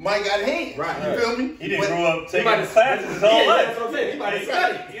 Oregon, Mike got hands. Right. You feel me? He didn't grow up taking might have- classes his whole Yeah, life. that's what I'm saying. He might have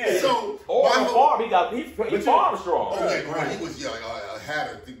studied. Yeah. So Or my on whole- farm, he farm strong. Oh, yeah, right. He was like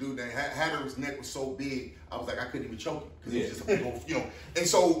Hatter. The dude named Hatter's neck was so big, I was like, I couldn't even choke him because he was just a big old, you know. And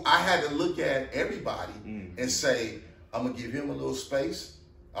so I had to look at everybody and say, I'm gonna give him a little space.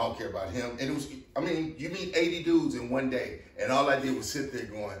 I don't care about him. And it was, I mean, you meet 80 dudes in one day, and all I did was sit there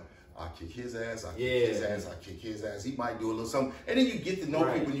going, I kick his ass, I kick his ass, I kick his ass. He might do a little something, and then you get to know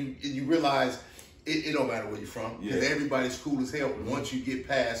people, and you realize it don't matter where you're from because everybody's cool as hell once you get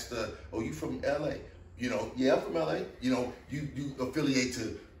past the you from LA. You know, yeah, I'm from LA. You know, you affiliate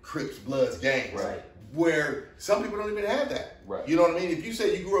to Crips, Bloods, gangs. Right. Where some people don't even have that. Right. You know what I mean? If you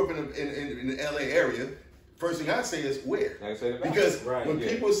say you grew up in the LA area, first thing I say is where? I say that. Because when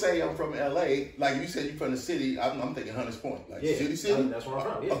people say I'm from LA, like you said you're from the city, I'm thinking Hunters Point. Like city? That's where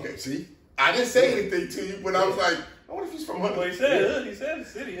I'm from. Yeah. Okay, see? I didn't say anything to you, but I was like, I wonder if he's from Hunters. Well, he said hood. He said the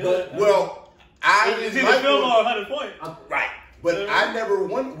city. Hood. Well, I Is didn't he the like film going- or 100 Point? Right. But I never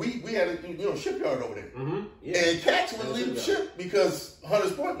won. We had a shipyard over there, and cats would leave the ship because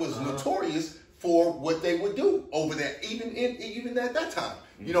Hunters Point was notorious for what they would do over there, even at that time.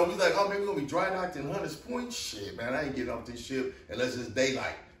 You know, we like, oh, maybe we're gonna be dry docked in Hunters Point. Shit, man, I ain't getting off this ship unless it's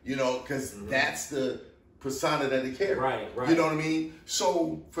daylight. You know, because that's the persona that they carry. Right. You know what I mean?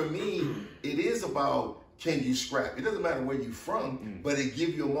 So for me, it is about can you scrap. It doesn't matter where you're from, but it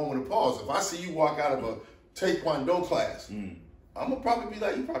gives you a moment of pause. If I see you walk out of a Taekwondo class, I'm gonna probably be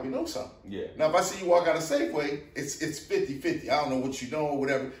like, you probably know something. Yeah. Now, if I see you walk out of Safeway, it's 50-50. I don't know what you know or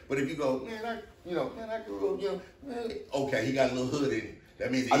whatever. But if you go, man, I grew up, okay, he got a little hood in him.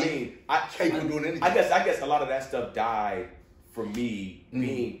 That means he's capable of doing anything. I guess a lot of that stuff died for me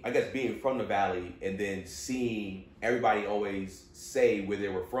being from the Valley and then seeing everybody always say where they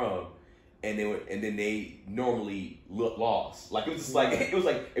were from. And then they normally look lost. Like it was just like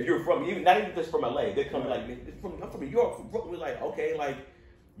if you're from not even just from LA, they come like I'm from New York, from Brooklyn. We're like, okay, like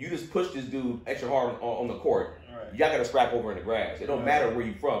you just pushed this dude extra hard on the court. Right. Y'all gotta scrap over in the grass. It don't matter where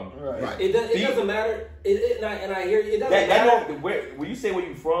you from. Right. It doesn't matter. And I hear you. It doesn't matter. When you say where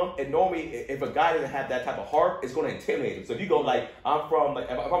you from, and normally if a guy doesn't have that type of heart, it's gonna intimidate him. So if you go like I'm from like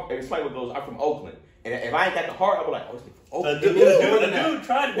if somebody goes I'm from Oakland, and if I ain't got the heart, I'm like, oh, it's from Oakland. The dude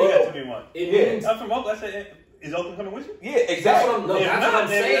tried to do that to me once. It I'm from Oakland. I said, is Oakland coming with you? Yeah, exactly. That's what I'm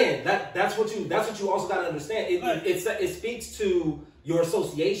saying. That's what you also got to understand. It speaks to your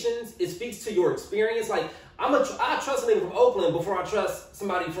associations. It speaks to your experience. Like I trust a nigga from Oakland before I trust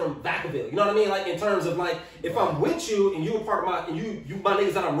somebody from Vacaville. You know what I mean? Like in terms of like if I'm with you and you were part of my my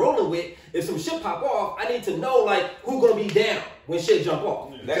niggas that I'm rolling with, if some shit pop off, I need to know like who gonna be down when shit jump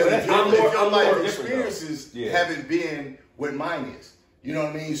off. I'm like experiences haven't been what mine is. You know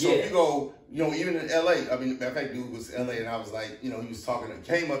what I mean? So if you go, even in LA, I mean, matter of fact, dude was LA, and I was like, he was talking,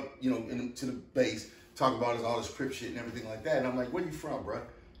 came up, to the base, talking about all this Crip shit and everything like that, and I'm like, where you from, bro?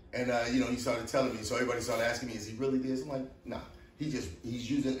 And he started telling me, so everybody started asking me, is he really this? I'm like, nah. He's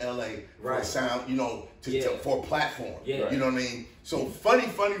using LA for a sound, for a platform. Yeah. You know what I mean? So funny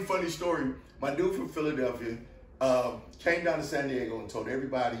story. My dude from Philadelphia came down to San Diego and told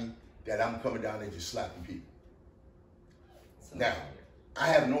everybody that I'm coming down there just slapping people. Now, I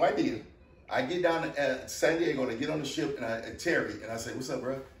have no idea. I get down to San Diego and I get on the ship and Terry and I say, what's up,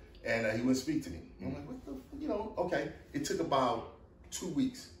 bro? and he wouldn't speak to me. I'm like, what the, okay. It took about 2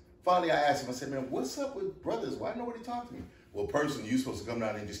 weeks. Finally, I asked him, I said, man, what's up with brothers? Why nobody talk to me? Well, personally, you're supposed to come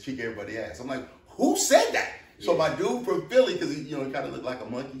down and just kick everybody's ass. I'm like, who said that? So my dude from Philly, because he kind of looked like a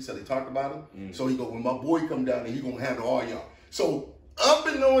monkey, so they talked about him. So he go, when my boy come down there, he gonna handle all y'all. So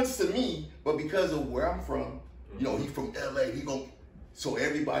unbeknownst to me, but because of where I'm from, he from LA, so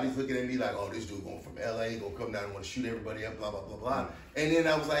everybody's looking at me like, oh, this dude going from LA, he gonna come down and want to shoot everybody up, blah, blah, blah, blah. And then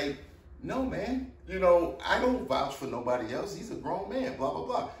I was like, no, man, I don't vouch for nobody else. He's a grown man, blah, blah,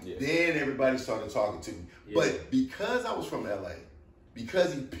 blah. Yeah. Then everybody started talking to me. Yeah. But because I was from LA,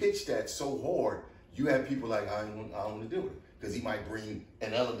 because he pitched that so hard, you have people like, I don't want to deal with it. Because he might bring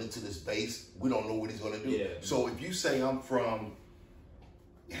an element to this base. We don't know what he's going to do. Yeah. So if you say I'm from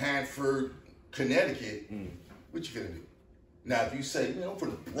Hanford, Connecticut, what you going to do? Now, if you say, I'm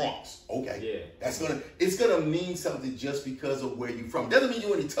from the Bronx, okay, it's gonna mean something just because of where you're from. Doesn't mean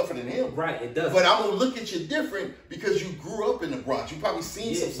you're any tougher than him. Right, it doesn't. But I'm gonna look at you different because you grew up in the Bronx. You probably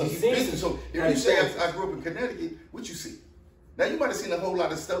seen some stuff. You've been. So if you say I grew up in Connecticut, what you see? Now you might have seen a whole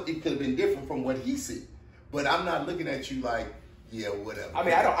lot of stuff. It could have been different from what he see. But I'm not looking at you like, yeah, whatever. I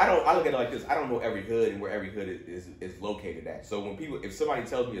mean, I look at it like this. I don't know every hood and where every hood is located at. So if somebody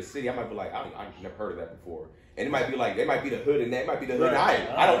tells me a city, I might be like, I've never heard of that before. And it might be like, they might be the hood and that might be the hood. Right.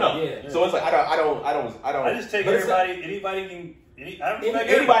 I don't know. Yeah. So it's like, I don't. I just take everybody, anybody can.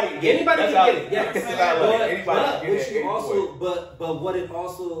 Anybody can get it. Yeah. But what it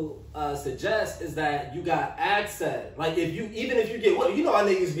also suggests is that you got access. Like even if you get whooped, how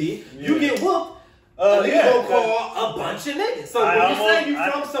niggas be. You get whooped. Niggas gonna call a bunch of niggas. So when you say you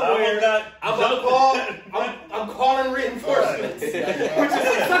from somewhere, I'm calling reinforcements,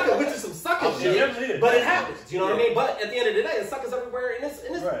 which is some sucker shit. But it happens. You know what I mean? But at the end of the day, it's suckers everywhere, and it's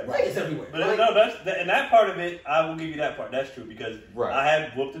niggas everywhere. But and that part of it, I will give you that part. That's true because I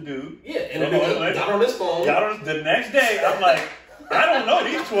had whooped a dude. Yeah, and got on his phone. The next day, I'm like, I don't know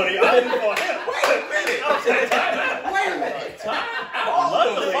these 20. I didn't know him. Wait a minute.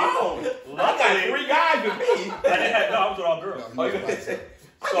 Luckily, I got 3 guys with me. I was with all girls.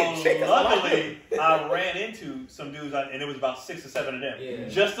 So luckily, I ran into some dudes, and it was about 6 or 7 of them. Yeah.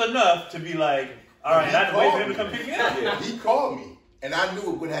 Just enough to be like, all right, not to wait for him to come pick me up. Yeah. He called me, and I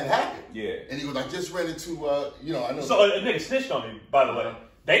knew what had happened. Yeah. And he was like, just ran into, I know. So a nigga snitched on me, by the way.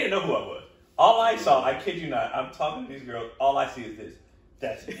 They didn't know who I was. All I saw, I kid you not, I'm talking to these girls, all I see is this.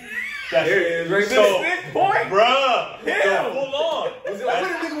 That's it. That's it. It is right so, boy. Bruh. So full on. Was it like,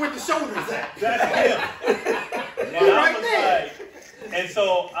 where the nigga with the shoulders at? That's him. And I was like, and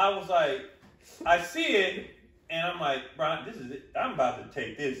so I was like, I see it, and I'm like, Brian, this is it. I'm about to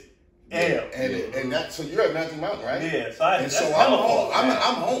take this L. And that, so you're at Magic Mountain, right? Yeah. So I'm home.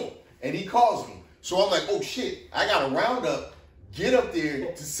 I'm home. And he calls me. So I'm like, oh shit, I got a roundup. Get up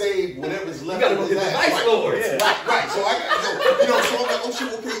there to save whatever's left of his ass. Right. So so I'm like, oh shit,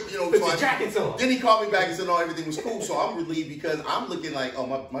 okay, Put your jackets on. Then he called me back and said, no, everything was cool. So I'm relieved because I'm looking like, oh,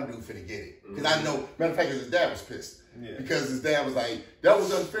 my dude finna get it. Because I know, matter of fact, his dad was pissed. Yeah. Because his dad was like, that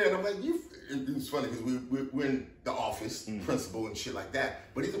was unfair. And I'm like, it was funny because we're in the office, principal and shit like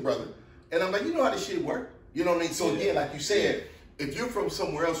that. But he's a brother. And I'm like, you know how this shit work? You know what I mean? So again, like you said, if you're from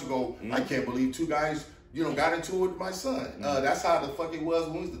somewhere else, you go, I can't believe 2 guys got into it with my son. That's how the fuck it was.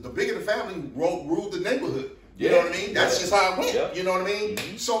 When the bigger the family ruled the neighborhood. You know what I mean? That's just how it went. Yeah. You know what I mean?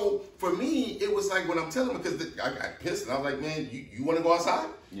 So for me, it was like when I'm telling him, because I got pissed, and I was like, man, you want to go outside?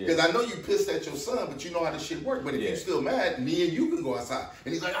 Because I know you pissed at your son, but you know how this shit works. But if you're still mad, me and you can go outside.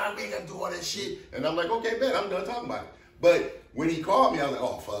 And he's like, I ain't got to do all that shit. And I'm like, okay, man, I'm done talking about it. But when he called me, I was like,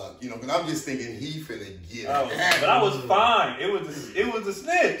 oh, fuck. Because I'm just thinking he finna get it. But I was fine. It was a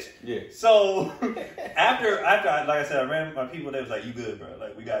snitch. Yeah. So after like I said, I ran my people, they was like, you good, bro.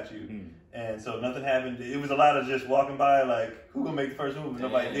 Like, we got you. And so nothing happened. It was a lot of just walking by, like, who gonna make the first move? And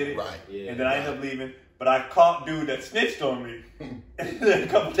nobody did it. Right. Yeah, and then I ended up leaving. But I caught dude that snitched on me a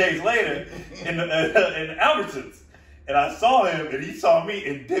couple days later in Albertsons. And I saw him, and he saw me,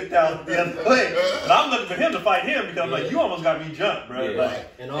 and dipped out the other way. And I'm looking for him to fight him because I'm like, you almost got me jumped, bro. Yeah. Like,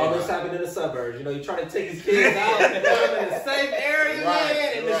 and all this happened in the suburbs. You trying to take his kids out and put them in the safe area,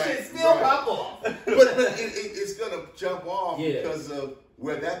 man, and the shit still pop off. But it's gonna jump off because of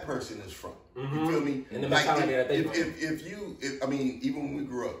where that person is from. You feel me? And the mentality that they I mean, even when we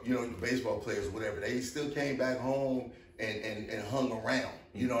grew up, the baseball players, whatever, they still came back home and hung around.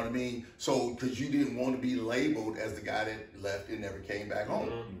 You know what I mean? So, because you didn't want to be labeled as the guy that left and never came back home.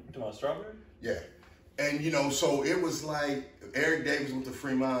 You talking about Strawberry? Yeah. And, so it was like Eric Davis went to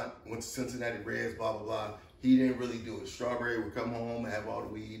Fremont, went to Cincinnati Reds, blah, blah, blah. He didn't really do it. Strawberry would come home and have all the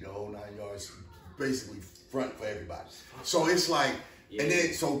weed, the whole 9 yards, basically front for everybody. So it's like, Yeah. And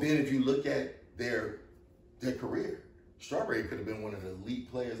then if you look at their career, Strawberry could have been one of the elite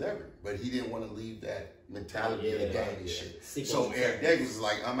players ever, but he didn't want to leave that mentality of the game and shit. So Eric Davis is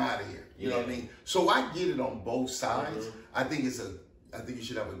like, I'm out of here. You know what I mean? So I get it on both sides. I think you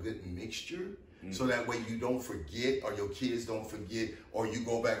should have a good mixture, so that way you don't forget, or your kids don't forget, or you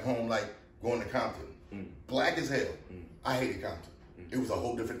go back home like going to Compton. Black as hell. I hated Compton. It was a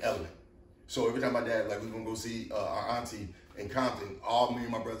whole different element. So every time my dad, like, we were gonna go see our auntie in Compton, all me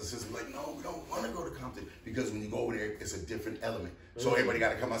and my brothers and sisters were like, no, we don't want to go to Compton, because when you go over there, it's a different element. So everybody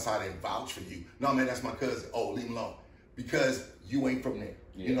got to come outside and vouch for you. No, man, that's my cousin. Oh, leave him alone, because you ain't from there.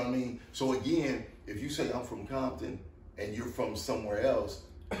 You know what I mean? So again, if you say I'm from Compton and you're from somewhere else,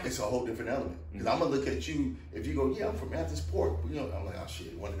 it's a whole different element. Because I'm gonna look at you, if you go, yeah, I'm from Athens Port, you know, I'm like, oh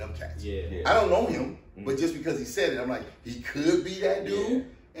shit, one of them cats. I don't know him, but just because he said it, I'm like, he could be that dude,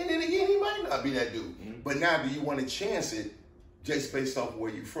 and then again, he might not be that dude. But now, do you want to chance it just based off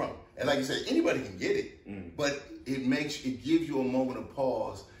where you're from? And like you said, anybody can get it, but it gives you a moment of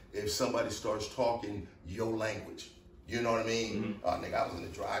pause if somebody starts talking your language. You know what I mean? Nigga, I was in the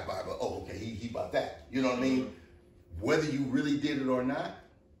drive-by, but okay, he about that. You know what I mean? Whether you really did it or not,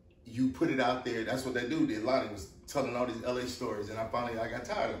 you put it out there. That's what that dude did. Lonnie was telling all these LA stories, and I got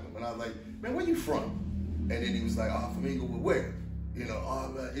tired of him. And I was like, man, where you from? And then he was like, oh, from Inglewood, where? You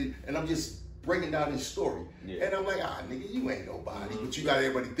know, and I'm just breaking down his story. And I'm like, nigga, you ain't nobody. But you got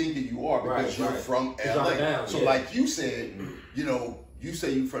everybody thinking you are because you're from LA. So like you said, you know, you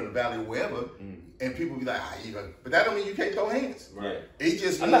say you from the Valley or wherever, and people be like, but that don't mean you can't throw hands. It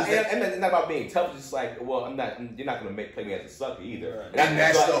just means it's not about being tough. It's just like, well, you're not gonna play me as a sucker either. And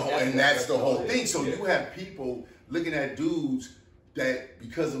that's the whole thing. So you have people looking at dudes that,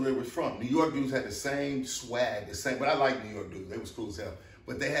 because of where we're from, New York dudes had the same swag, but I like New York dudes. They was cool as hell.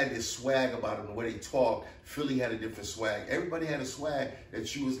 But they had this swag about them, the way they talked. Philly had a different swag. Everybody had a swag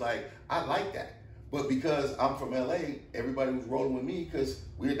that you was like, I like that. But because I'm from LA, everybody was rolling with me because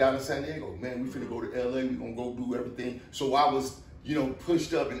we're down in San Diego. Man, we finna go to LA. We gonna go do everything. So I was, you know,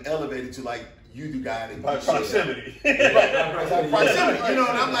 pushed up and elevated to like, you the guy that proximity. Proximity. You know,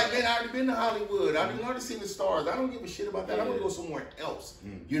 and I'm like, man, I already been to Hollywood. I already seen the stars. I don't give a shit about that. I want to go somewhere else.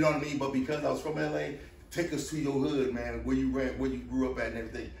 You know what I mean? But because I was from LA, take us to your hood, man, where you grew up at and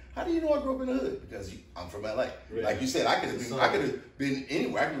everything. How do you know I grew up in the hood? Because I'm from LA. Like you said, I could have been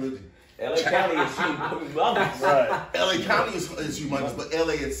anywhere. I could have lived in LA County is humongous. LA County is humongous, but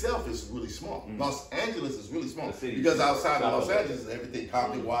LA itself is really small. Los Angeles is really small. Because outside of Los Angeles, everything,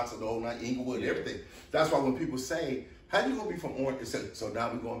 Compton, Watson, the whole night, Inglewood, everything. That's why when people say, how you gonna be from Orange? So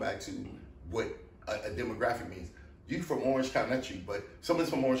now we're going back to what a demographic means. You from Orange County, not you, but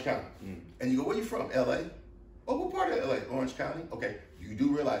someone's from Orange County. And you go, where you from? LA? Oh, what part of LA? Orange County? Okay. You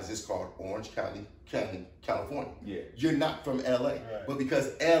do realize it's called Orange County, California. You're not from LA. But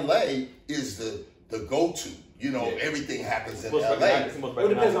because LA is the go-to, you know, everything happens in LA. It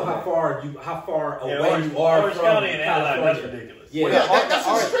depends on how far away you are Orange from County and California. Anaheim, that's ridiculous. That's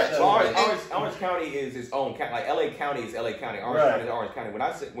a stretch. Orange County is its own county. Like LA County is LA County. Orange County is Orange County.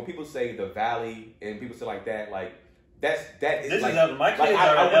 When people say the Valley and people say like that, like that is this like, is my kids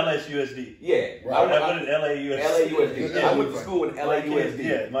are at LSUSD. I went to LAUSD. LAUSD. I went to school in LAUSD.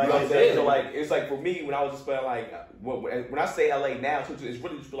 Yeah, you know what I'm saying? So like, it's like for me when I was just like, when I say LA now, it's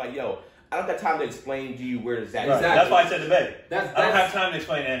really just like, yo, I don't got time to explain to you where it's at. Exactly. That's why I said the Bay. I don't have time to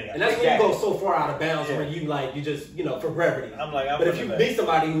explain any of it. And that's when you go so far out of bounds where you just, you know, for brevity. But if you meet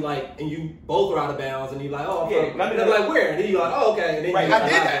somebody who like, and you both are out of bounds and you're like, oh, and they're like, where? And then you're like, oh, okay. And then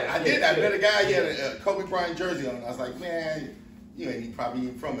I did that. I met a guy, he had a Kobe Bryant jersey on. I was like, man, you ain't probably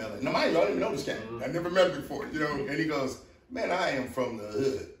even from LA. No, I don't even know this guy. I never met him before, you know. And he goes, man, I am from the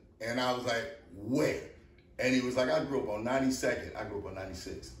hood. And I was like, where? And he was like, I grew up on 92nd. I grew up on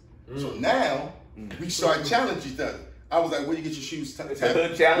 96. So now, we start challenging each other. I was like, where you get your shoes tapped?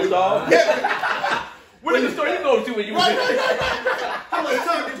 The challenge off? Yeah. What is the store you go to when you How much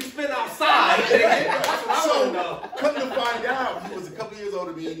time did you spend outside? That's what I want to know. Come to find out, he was a couple years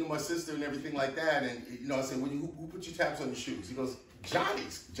older than me, he knew my sister and everything like that. And, you know, I said, who put your taps on your shoes? He goes,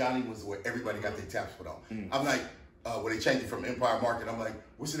 Johnny's. Johnny was where everybody got their taps put on. I'm like, where they changed it from Empire Market. I'm like,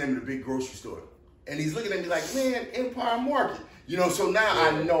 what's the name of the big grocery store? And he's looking at me like, man, Empire Market. You know, so now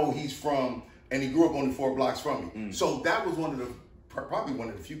I know he's from, and he grew up only 4 blocks from me. So that was probably one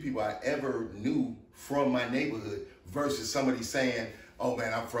of the few people I ever knew from my neighborhood versus somebody saying, oh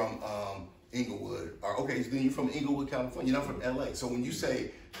man, I'm from Inglewood. Or okay, then you're from Inglewood, California. You're not from LA. So when you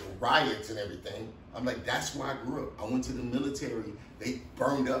say the riots and everything, I'm like, that's where I grew up. I went to the military. They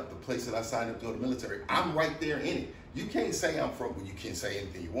burned up the place that I signed up to go to the military. I'm right there in it. You can't say I'm from, well, you can't say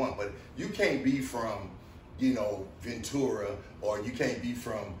anything you want, but you can't be from, you know, Ventura, or you can't be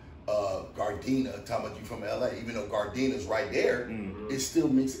from Gardena, talking about you from LA, even though Gardena's right there, it still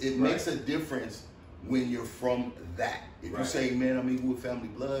makes a difference when you're from that. If you say, man, I'm equal with family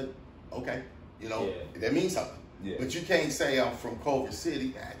blood, okay, you know, that means something. Yeah. But you can't say I'm from Culver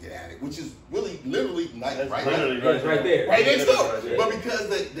City, get at it, which is really literally like right there. Right next door. But because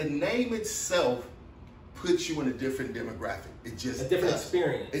the name itself puts you in a different demographic. It just a different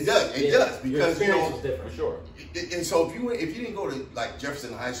experience. It does. It does because your experience is different. For sure. And so if you didn't go to like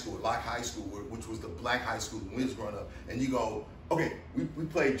Jefferson High School, Locke High School, which was the black high school when we was growing up, and you go, okay, we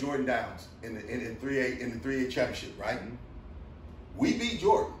played Jordan Downs in the 3A championship, right? We beat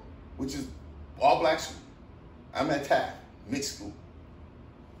Jordan, which is all black school. I'm at Taft, mixed school.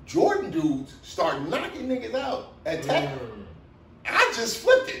 Jordan dudes start knocking niggas out at Taft. I just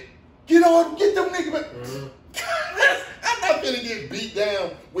flipped it. Get them niggas. I'm not gonna get beat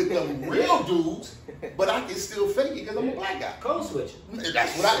down with them real dudes, but I can still fake it because I'm a black guy. Code switching.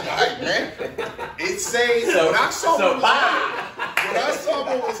 That's what I man. It says when I saw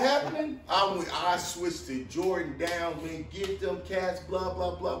what was happening, I switched to Jordan down, man, get them cats, blah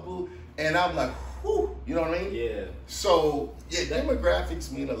blah blah blah, and I'm like, whew, you know what I mean? Yeah. So yeah, demographics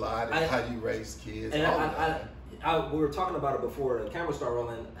mean a lot, and how you raise kids. And we were talking about it before the camera started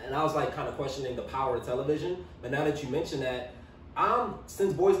rolling, and I was like kind of questioning the power of television. But now that you mention that,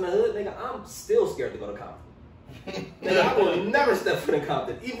 since Boys in the Hood, nigga, I'm still scared to go to Compton. Nigga, I will never step foot in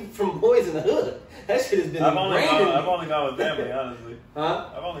Compton, even from Boys in the Hood. That shit has been I've only gone with family, honestly. Huh?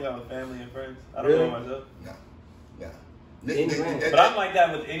 I've only gone with family and friends. I don't know myself. No. But I'm like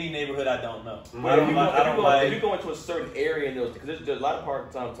that with any neighborhood I don't know. If you go into a certain area, because there's a lot of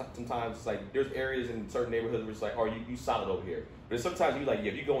parts sometimes it's like there's areas in certain neighborhoods where it's like, oh, you solid over here. But sometimes you like,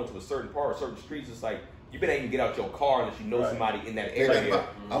 if you go into a certain part or certain streets, it's like you better even get out your car unless you know somebody in that area. They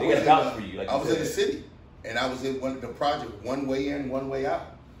got vouch for you. Like I was in the city, and I was in the project, one way in, one way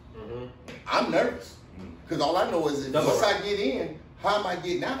out. I'm nervous because all I know is that once I get in, how am I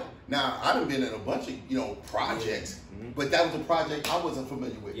getting out? Now I done been in a bunch of projects. But that was a project I wasn't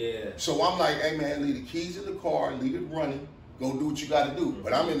familiar with. Yeah. So I'm like, hey man, leave the keys in the car, leave it running, go do what you got to do.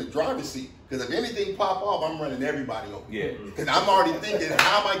 But I'm in the driver's seat because if anything pop off, I'm running everybody over. Yeah. Because I'm already thinking,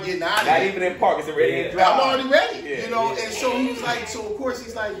 how am I getting out of here? Not even in park, it's already in drive. I'm already ready, you know. And so he was like, so of course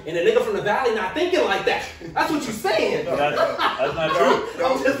he's like, and the nigga from the valley not thinking like that. That's what you're saying. That's not true.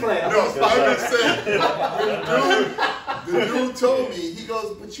 I'm just playing. I'm just saying. The dude told me, he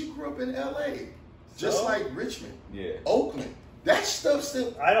goes, but you grew up in L.A. Just like Richmond, Oakland, that stuff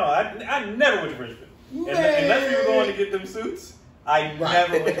still. I know. I never went to Richmond. Unless we were going to get them suits, I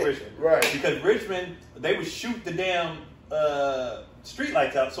never went to Richmond. Right. Because Richmond, they would shoot the damn street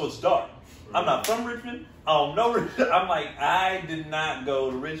lights out, so it's dark. I'm not from Richmond. I don't know Richmond. I'm like, I did not go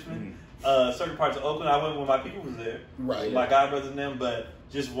to Richmond. Certain parts of Oakland, I went when my people was there. Right. My god brothers and them, but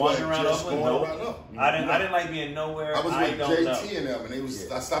just wandering around Oakland, no. I didn't like being nowhere. I was with JT and them,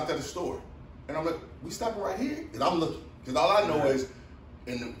 and I stopped at a store. And I'm like, we stopping right here? And I'm looking. Because all I know is,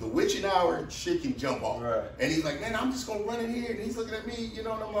 in the witching hour, shit can jump off. Right. And he's like, man, I'm just going to run in here. And he's looking at me, and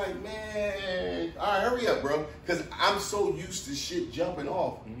I'm like, man, all right, hurry up, bro. Because I'm so used to shit jumping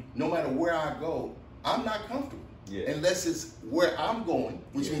off. No matter where I go, I'm not comfortable. Unless it's where I'm going,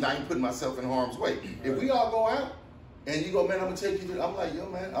 which means I ain't putting myself in harm's way. If we all go out, and you go, man, I'm going to take you to, I'm like, yo,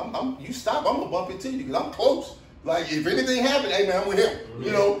 man, you stop, I'm going to bump into you, because I'm close. Like, if anything happened, hey, man, I'm with him.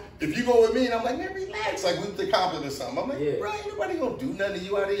 You know, if you go with me, and I'm like, man, relax. Like, we went to Compton or something. I'm like, bro, ain't nobody gonna do nothing to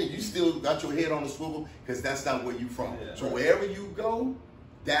you out here. You still got your head on the swivel, because that's not where you from. So wherever you go,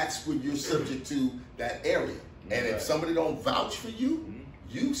 that's what you're subject to, that area. And if somebody don't vouch for you,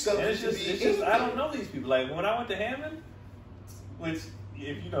 you subject to it's just, I don't know these people. Like, when I went to Hammond, which,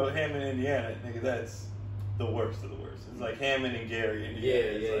 if you know Hammond, Indiana, nigga, that's the worst of the worst. It's like Hammond and Gary,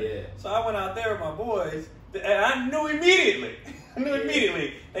 Indiana. So I went out there with my boys, and I knew immediately.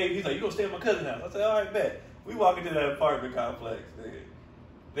 Hey, he's like, you gonna stay at my cousin's house? I said, all right, bet. We walk into that apartment complex.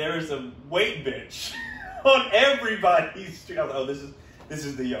 There is a weight bench on everybody's street. I was like, oh, this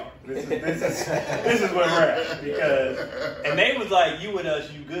is the yard. This is where we're at. And they was like, you with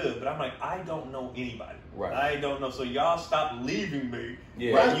us, you good. But I'm like, I don't know anybody. Right. I don't know. So y'all stop leaving me.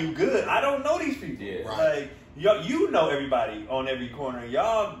 Right. You good. I don't know these people. Yeah. Right. Like, you know everybody on every corner.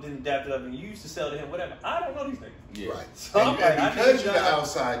 Y'all didn't dap it up and you used to sell to him, whatever. I don't know these things. Yeah. Right. So and because you're the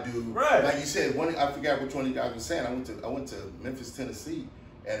outside dude, right. Like you said, I forgot which one you guys were saying. I went to Memphis, Tennessee,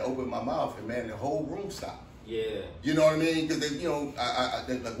 and opened my mouth, and man, the whole room stopped. Yeah. You know what I mean? Because they,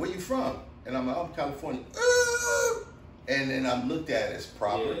 they're like, where you from? And I'm like, I'm California. And then I'm looked at as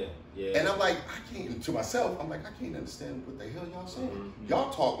proper. Yeah. And I'm like, to myself, I'm like, I can't understand what the hell y'all saying. Y'all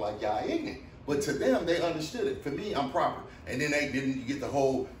talk like y'all ignorant. But to them, they understood it. For me, I'm proper. And then they didn't get the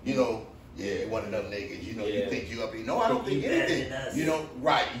whole, you know, you want another nigga. You know, you think you up. No, I don't think anything. You know,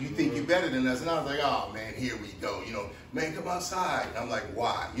 right? You think you better than us. And I was like, oh man, here we go. You know, man, come outside. And I'm like,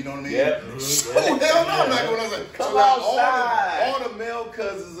 why? You know what I mean? Yeah. So hell no, I'm not going outside. Come so like, outside. all the male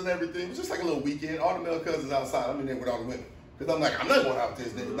cousins and everything. It was just like a little weekend. All the male cousins outside. I'm in there with all the women. Because I'm like, I'm not going out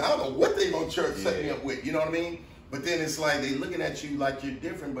with this nigga. Now, I don't know what they gonna church set me up with. You know what I mean? But then it's like they looking at you like you're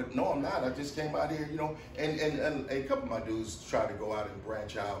different, but no, I'm not. I just came out here, you know. And a couple of my dudes tried to go out and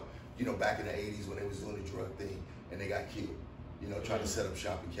branch out, you know, back in the 80s when they was doing the drug thing, and they got killed. You know, trying to set up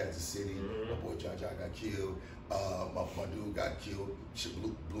shop in Kansas City. My boy Jaja got killed. My dude got killed. She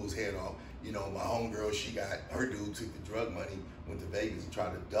blew his head off. You know, my homegirl, her dude took the drug money, went to Vegas and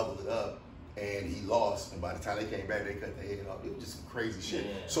tried to double it up, and he lost. And by the time they came back, they cut their head off. It was just some crazy shit.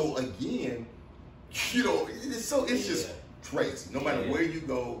 Yeah. So again, you know, it's just crazy. No matter where you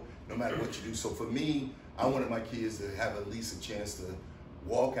go, no matter what you do. So for me, I wanted my kids to have at least a chance to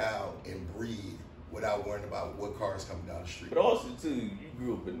walk out and breathe without worrying about what car is coming down the street. But also too, you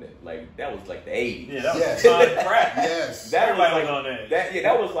grew up in that, like that was like the 80s. Yeah, that was time crack. Yes. That Everybody was like, on that. Yeah,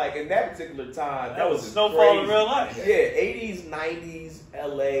 that was like in that particular time. That was snowfall in real life. Yeah, 80s, 90s,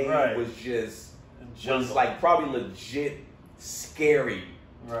 LA was just was like probably legit scary.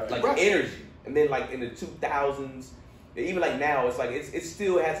 Right. Like energy. And then like in the 2000s, even like now, it's like it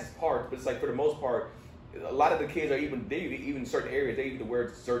still has its parts, but it's like for the most part, a lot of the kids are even certain areas they even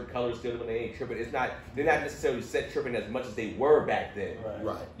wear certain colors still when they ain't tripping. They're not necessarily set tripping as much as they were back then.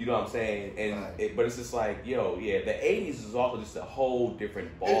 Right. You know what I'm saying? And but it's just like the 80s is also just a whole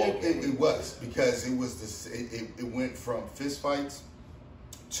different ball. It was because it was this. It went from fist fights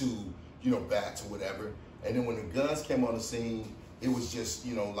to bats or whatever, and then when the guns came on the scene, it was just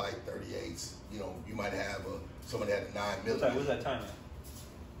like 38s. You might have somebody had a 9mm. What was that time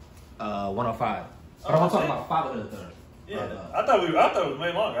at? 105. But I'm talking about fatherhood thing. Yeah, I thought it was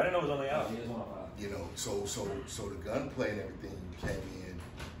way longer. I didn't know it was only out. It is 105. So the gunplay and everything came in,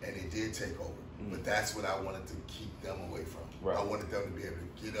 and it did take over. But that's what I wanted to keep them away from. Right. I wanted them to be able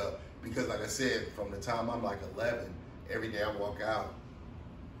to get up because, like I said, from the time I'm like 11, every day I walk out,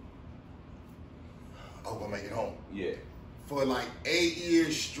 I hope I make it home. Yeah. For like 8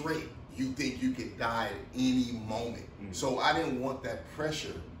 years straight, you think you could die at any moment. So I didn't want that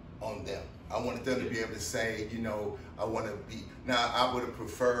pressure on them. I wanted them to be able to say, I want to be. Now, I would have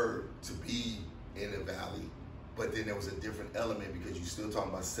preferred to be in the Valley, but then there was a different element because you're still talking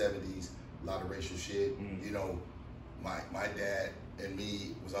about 70s, a lot of racial shit. My dad and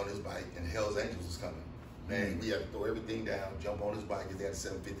me was on his bike, and Hell's Angels was coming. Man, we had to throw everything down, jump on his bike, because they had a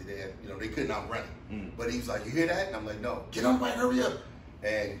 750. They had, they couldn't outrun it. But he was like, you hear that? And I'm like, no, get on the bike, hurry up.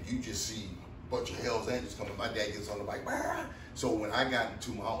 And you just see a bunch of Hell's Angels coming. My dad gets on the bike. Bah! So when I got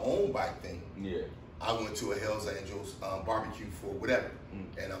into my own bike thing, I went to a Hell's Angels barbecue for whatever.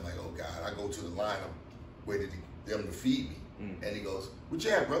 And I'm like, oh God, I go to the line, I'm waiting for them to feed me. And he goes, what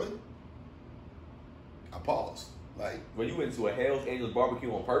you at, brother? I paused. Like, well, you went to a Hell's Angels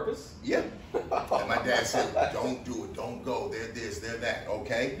barbecue on purpose? Yeah. And my dad said, don't do it, don't go. They're this, they're that,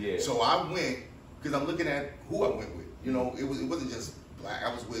 okay? Yeah. So I went, because I'm looking at who I went with. It wasn't just black.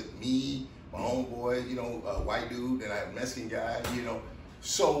 I was with me, my homeboy, a white dude, and I had a Mexican guy,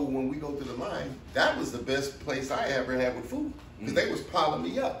 So when we go to the line, that was the best place I ever had with food. Because they was piling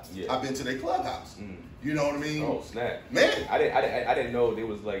me up. Yeah. I've been to their clubhouse. You know what I mean? Oh, snap. Man. I didn't know they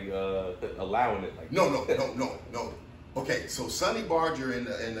was like allowing it like No. Okay, so Sonny Barger and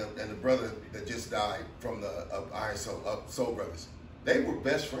the brother that just died from the Iron Soul Brothers, they were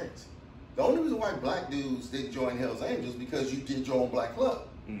best friends. The only reason why black dudes didn't join Hell's Angels because you did your own black club.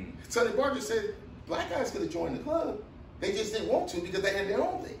 Sonny Barger said black guys could have joined the club. They just didn't want to because they had their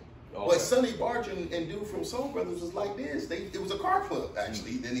own thing. Okay. But Sonny Barger and dude from Soul Brothers was like this. It was a car club,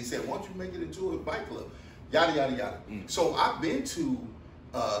 actually. Then he said, why don't you make it into a bike club? Yada, yada, yada. So I've been to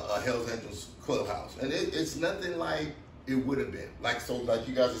a Hell's Angels clubhouse. And it's nothing like it would have been. Like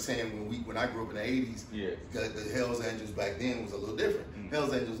you guys are saying, when I grew up in the 80s, the Hell's Angels back then was a little different.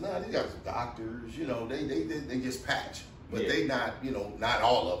 Hell's Angels now, these guys are doctors, they just patch. But they not, not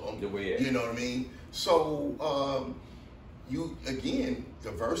all of them. You know what I mean? So, again,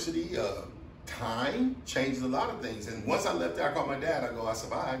 diversity, time changes a lot of things. And once I left there, I called my dad. I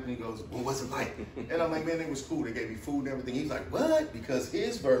survived. And he goes, what was it like? And I'm like, man, it was cool. They gave me food and everything. He's like, what? Because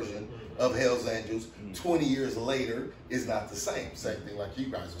his version of Hell's Angels 20 years later is not the same. Same thing like you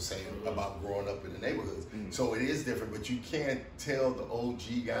guys were saying about growing up in the neighborhoods. So it is different, but you can't tell the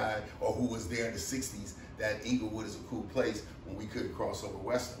OG guy or who was there in the 60s that Inglewood is a cool place when we couldn't cross over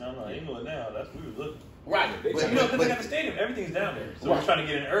Western. No, Inglewood now, we was looking. Right. They But- You know, because they but- got the stadium, everything's down there. So Right. we're trying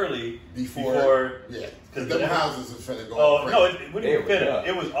to get in early Before, yeah, because them the- houses are finna go. Oh crazy. no, it wouldn't They even were fit. up.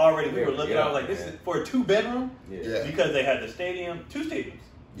 It was already. We They were were looking. I was up, like, this man. is for a 2-bedroom Yeah. because they had the stadium, 2 stadiums,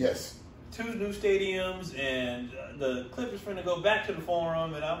 Yes. 2 new stadiums, and the Clippers finna go back to the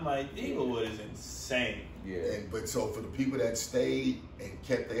Forum, and I'm like, Eaglewood is insane. Yeah. But so for the people that stayed and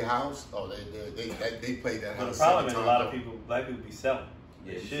kept their house, they played that But house. the problem is a 7 lot times of people, black people, be selling.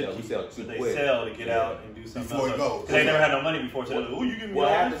 Yeah, They we should sell- we keep- sell too they quick. sell to get Yeah. out and do something Before else. it goes. Because they never had no money before. So they're like, oh, you give me What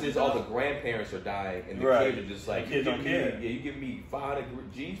all happens this is all the stuff? grandparents are dying, and the Right. kids are just like, The kids you don't give me- care. Yeah, you give me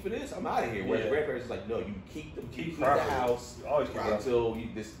 500 G's for this, I'm out of here. Whereas Yeah. the grandparents is like, no, you keep the property. house Always keep Right. property. until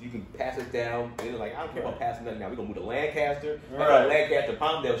you can pass it down. And they're like, I don't care about passing nothing now. We're gonna move to Lancaster. Right. Lancaster,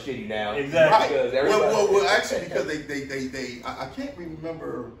 Palmdale, shitty now. Exactly. Right. Because everybody. Well, actually, because I can't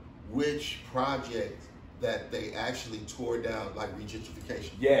remember which project that they actually tore down, like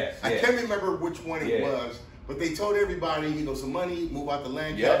regentrification. Yes. I yes. can't remember which one it Yeah. was, but they told everybody, you know, some money, move out to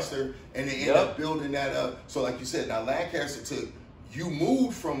Lancaster, and they ended up building that up. So, like you said, now Lancaster took. You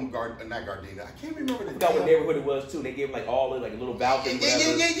moved from not Gardena. I can't remember the I forgot what damn- neighborhood it was too. They gave them like all the like little vouchers. Yeah.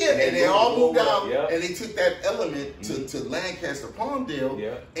 whatever, And they all moved out, Yep. and they took that element to Lancaster, Palmdale,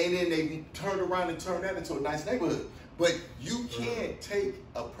 Yeah. and then they turned around and turned that into a nice neighborhood. But you can't take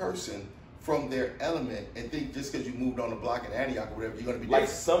a person from their element and think just because you moved on the block in Antioch or whatever, you're going to be Like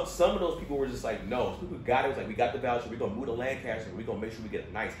different. some of those people were just like, no. Some people got it. It was like, we got the voucher. We're gonna move to Lancaster. We're gonna make sure we get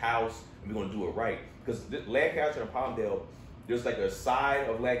a nice house, and we're gonna do it right. Because Lancaster and Palmdale, there's like a side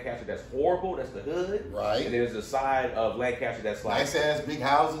of Lancaster that's horrible. That's the hood. Right. And there's a side of Lancaster that's like Nice ass big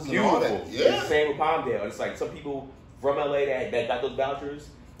houses and beautiful. all that. It's Yeah. the same with Palmdale. It's like some people from LA that got those vouchers,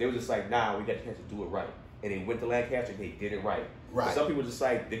 they were just like, nah, we got the chance to do it right. And they went to Lancaster and they did it right. Right. But some people just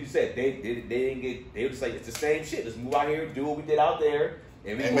like you said, they didn't get. They were just like, it's the same shit. Let's move out here, do what we did out there,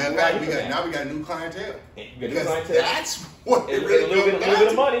 and we And gonna matter of move fact, out we here got new clientele. And you got new Because clientele. that's what it And really a little comes bit down of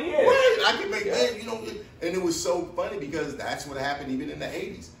to. money, yeah. Right. I can make Yeah. that, you know, and it was so funny because that's what happened even in the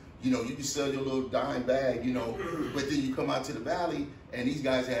 80s. You know, you can sell your little dime bag, you know, but then you come out to the valley and these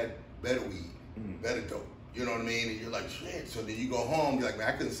guys had better weed, better dope. You know what I mean? And you're like, shit. So then you go home, you're like, man,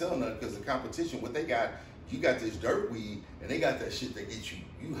 I couldn't sell nothing because the competition, what they got, you got this dirt weed and they got that shit that gets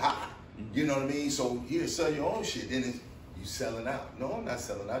you high. You know what I mean? So you sell your own shit, then it's you selling out. No, I'm not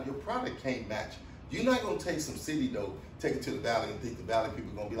selling out. Your product can't match. You're not gonna take some city dope, take it to the valley and think the valley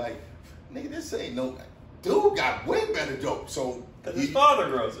people gonna be like, nigga, this ain't no dude got way better dope. So Because his father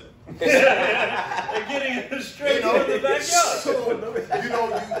grows it. They're getting it straight from the backyard.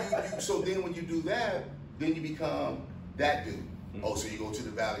 So so then when you do that, then you become that dude. Oh, so you go to the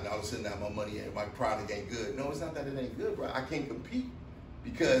valley and all of a sudden now my money and my product ain't good. No, it's not that it ain't good, bro. I can't compete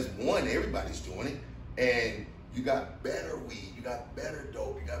because one, everybody's doing it, and you got better weed, you got better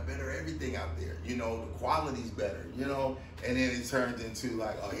dope, you got better everything out there. You know, the quality's better, you know, and then it turns into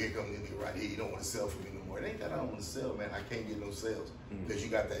like, oh, here comes the nigga right here. You don't want to sell for me no more. It ain't that I don't want to sell, man. I can't get no sales because you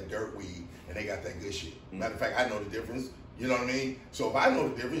got that dirt weed and they got that good shit. Matter of fact, I know the difference. You know what I mean? So if I know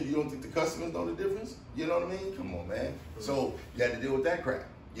the difference, you don't think the customers know the difference? You know what I mean? Come on, man. So you had to deal with that crap.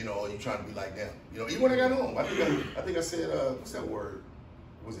 You know, you trying to be like them. You know, even when I got home, I think I said, what's that word?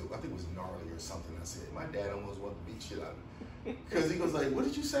 Was it? I think it was gnarly or something. I said, my dad almost wanted to beat shit out of me because he was like, "What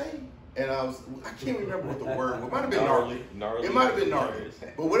did you say?" And I can't remember what the word was. It might have been gnarly. Gnarly. It might have been gnarly.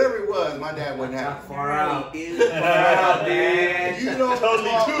 But whatever it was, my dad wasn't happy. Far out. man. You don't Totally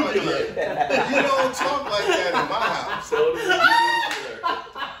talk like tubular. that. You don't talk like that in my house.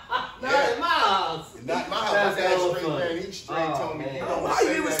 Not in my house. Not my house. That's My dad hella straight, fun. man. He straight told me, man. you don't Why say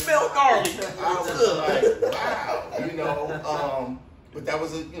you even that. smell garlic? I was like, wow, you know. But that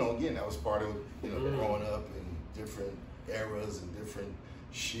was again, that was part of, growing up in different eras and different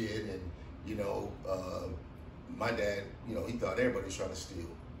shit. And, my dad, he thought everybody was trying to steal.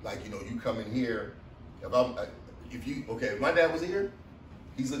 Like, you come in here, if my dad was here,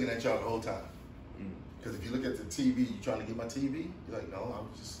 he's looking at y'all the whole time. Because if you look at the TV, you trying to get my TV? You're like, no, I was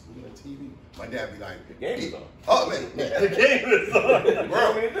just looking at TV. My dad be like, The game is on. oh, man. The game is on.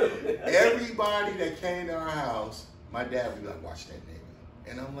 Bro, everybody that came to our house, my dad would be like, watch that nigga.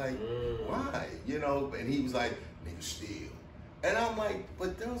 And I'm like, why? And he was like, nigga steal. And I'm like,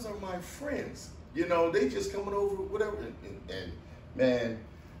 but those are my friends. They just coming over, whatever. And man,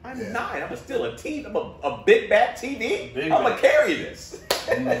 I'm yeah. 9. I'm still a teen. I'm a big bad TV. Big I'm bad. gonna carry this.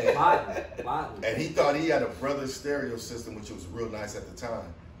 man. Latin. And he thought he had a Brothers stereo system, which was real nice at the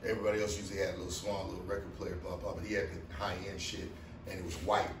time. Everybody else usually had a little small little record player, blah, blah, but he had the high-end shit, and it was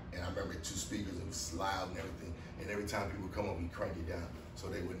white. And I remember 2 speakers, it was loud and everything. And every time people would come up, we'd crank it down so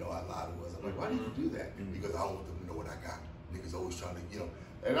they would know how loud it was. I'm like, why do you do that? Because I don't want them to know what I got. Niggas always trying to,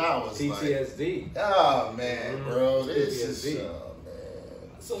 And I was PTSD. like, oh man, bro, this is PTSD. man.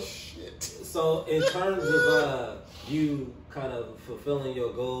 So- shit. So in terms of you kind of fulfilling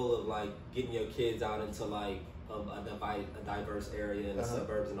your goal of like getting your kids out into like a diverse area in the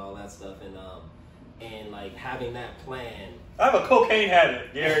suburbs and all that stuff, and like having that plan. I have a cocaine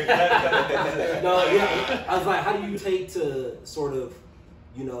habit, Gary. No, yeah. I was like, how do you take to sort of,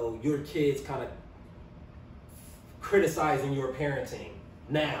 you know, your kids kind of criticizing your parenting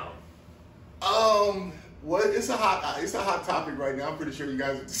now? Well, it's a hot topic right now. I'm pretty sure you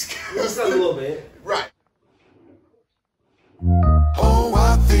guys are discussing Just a little bit. Right.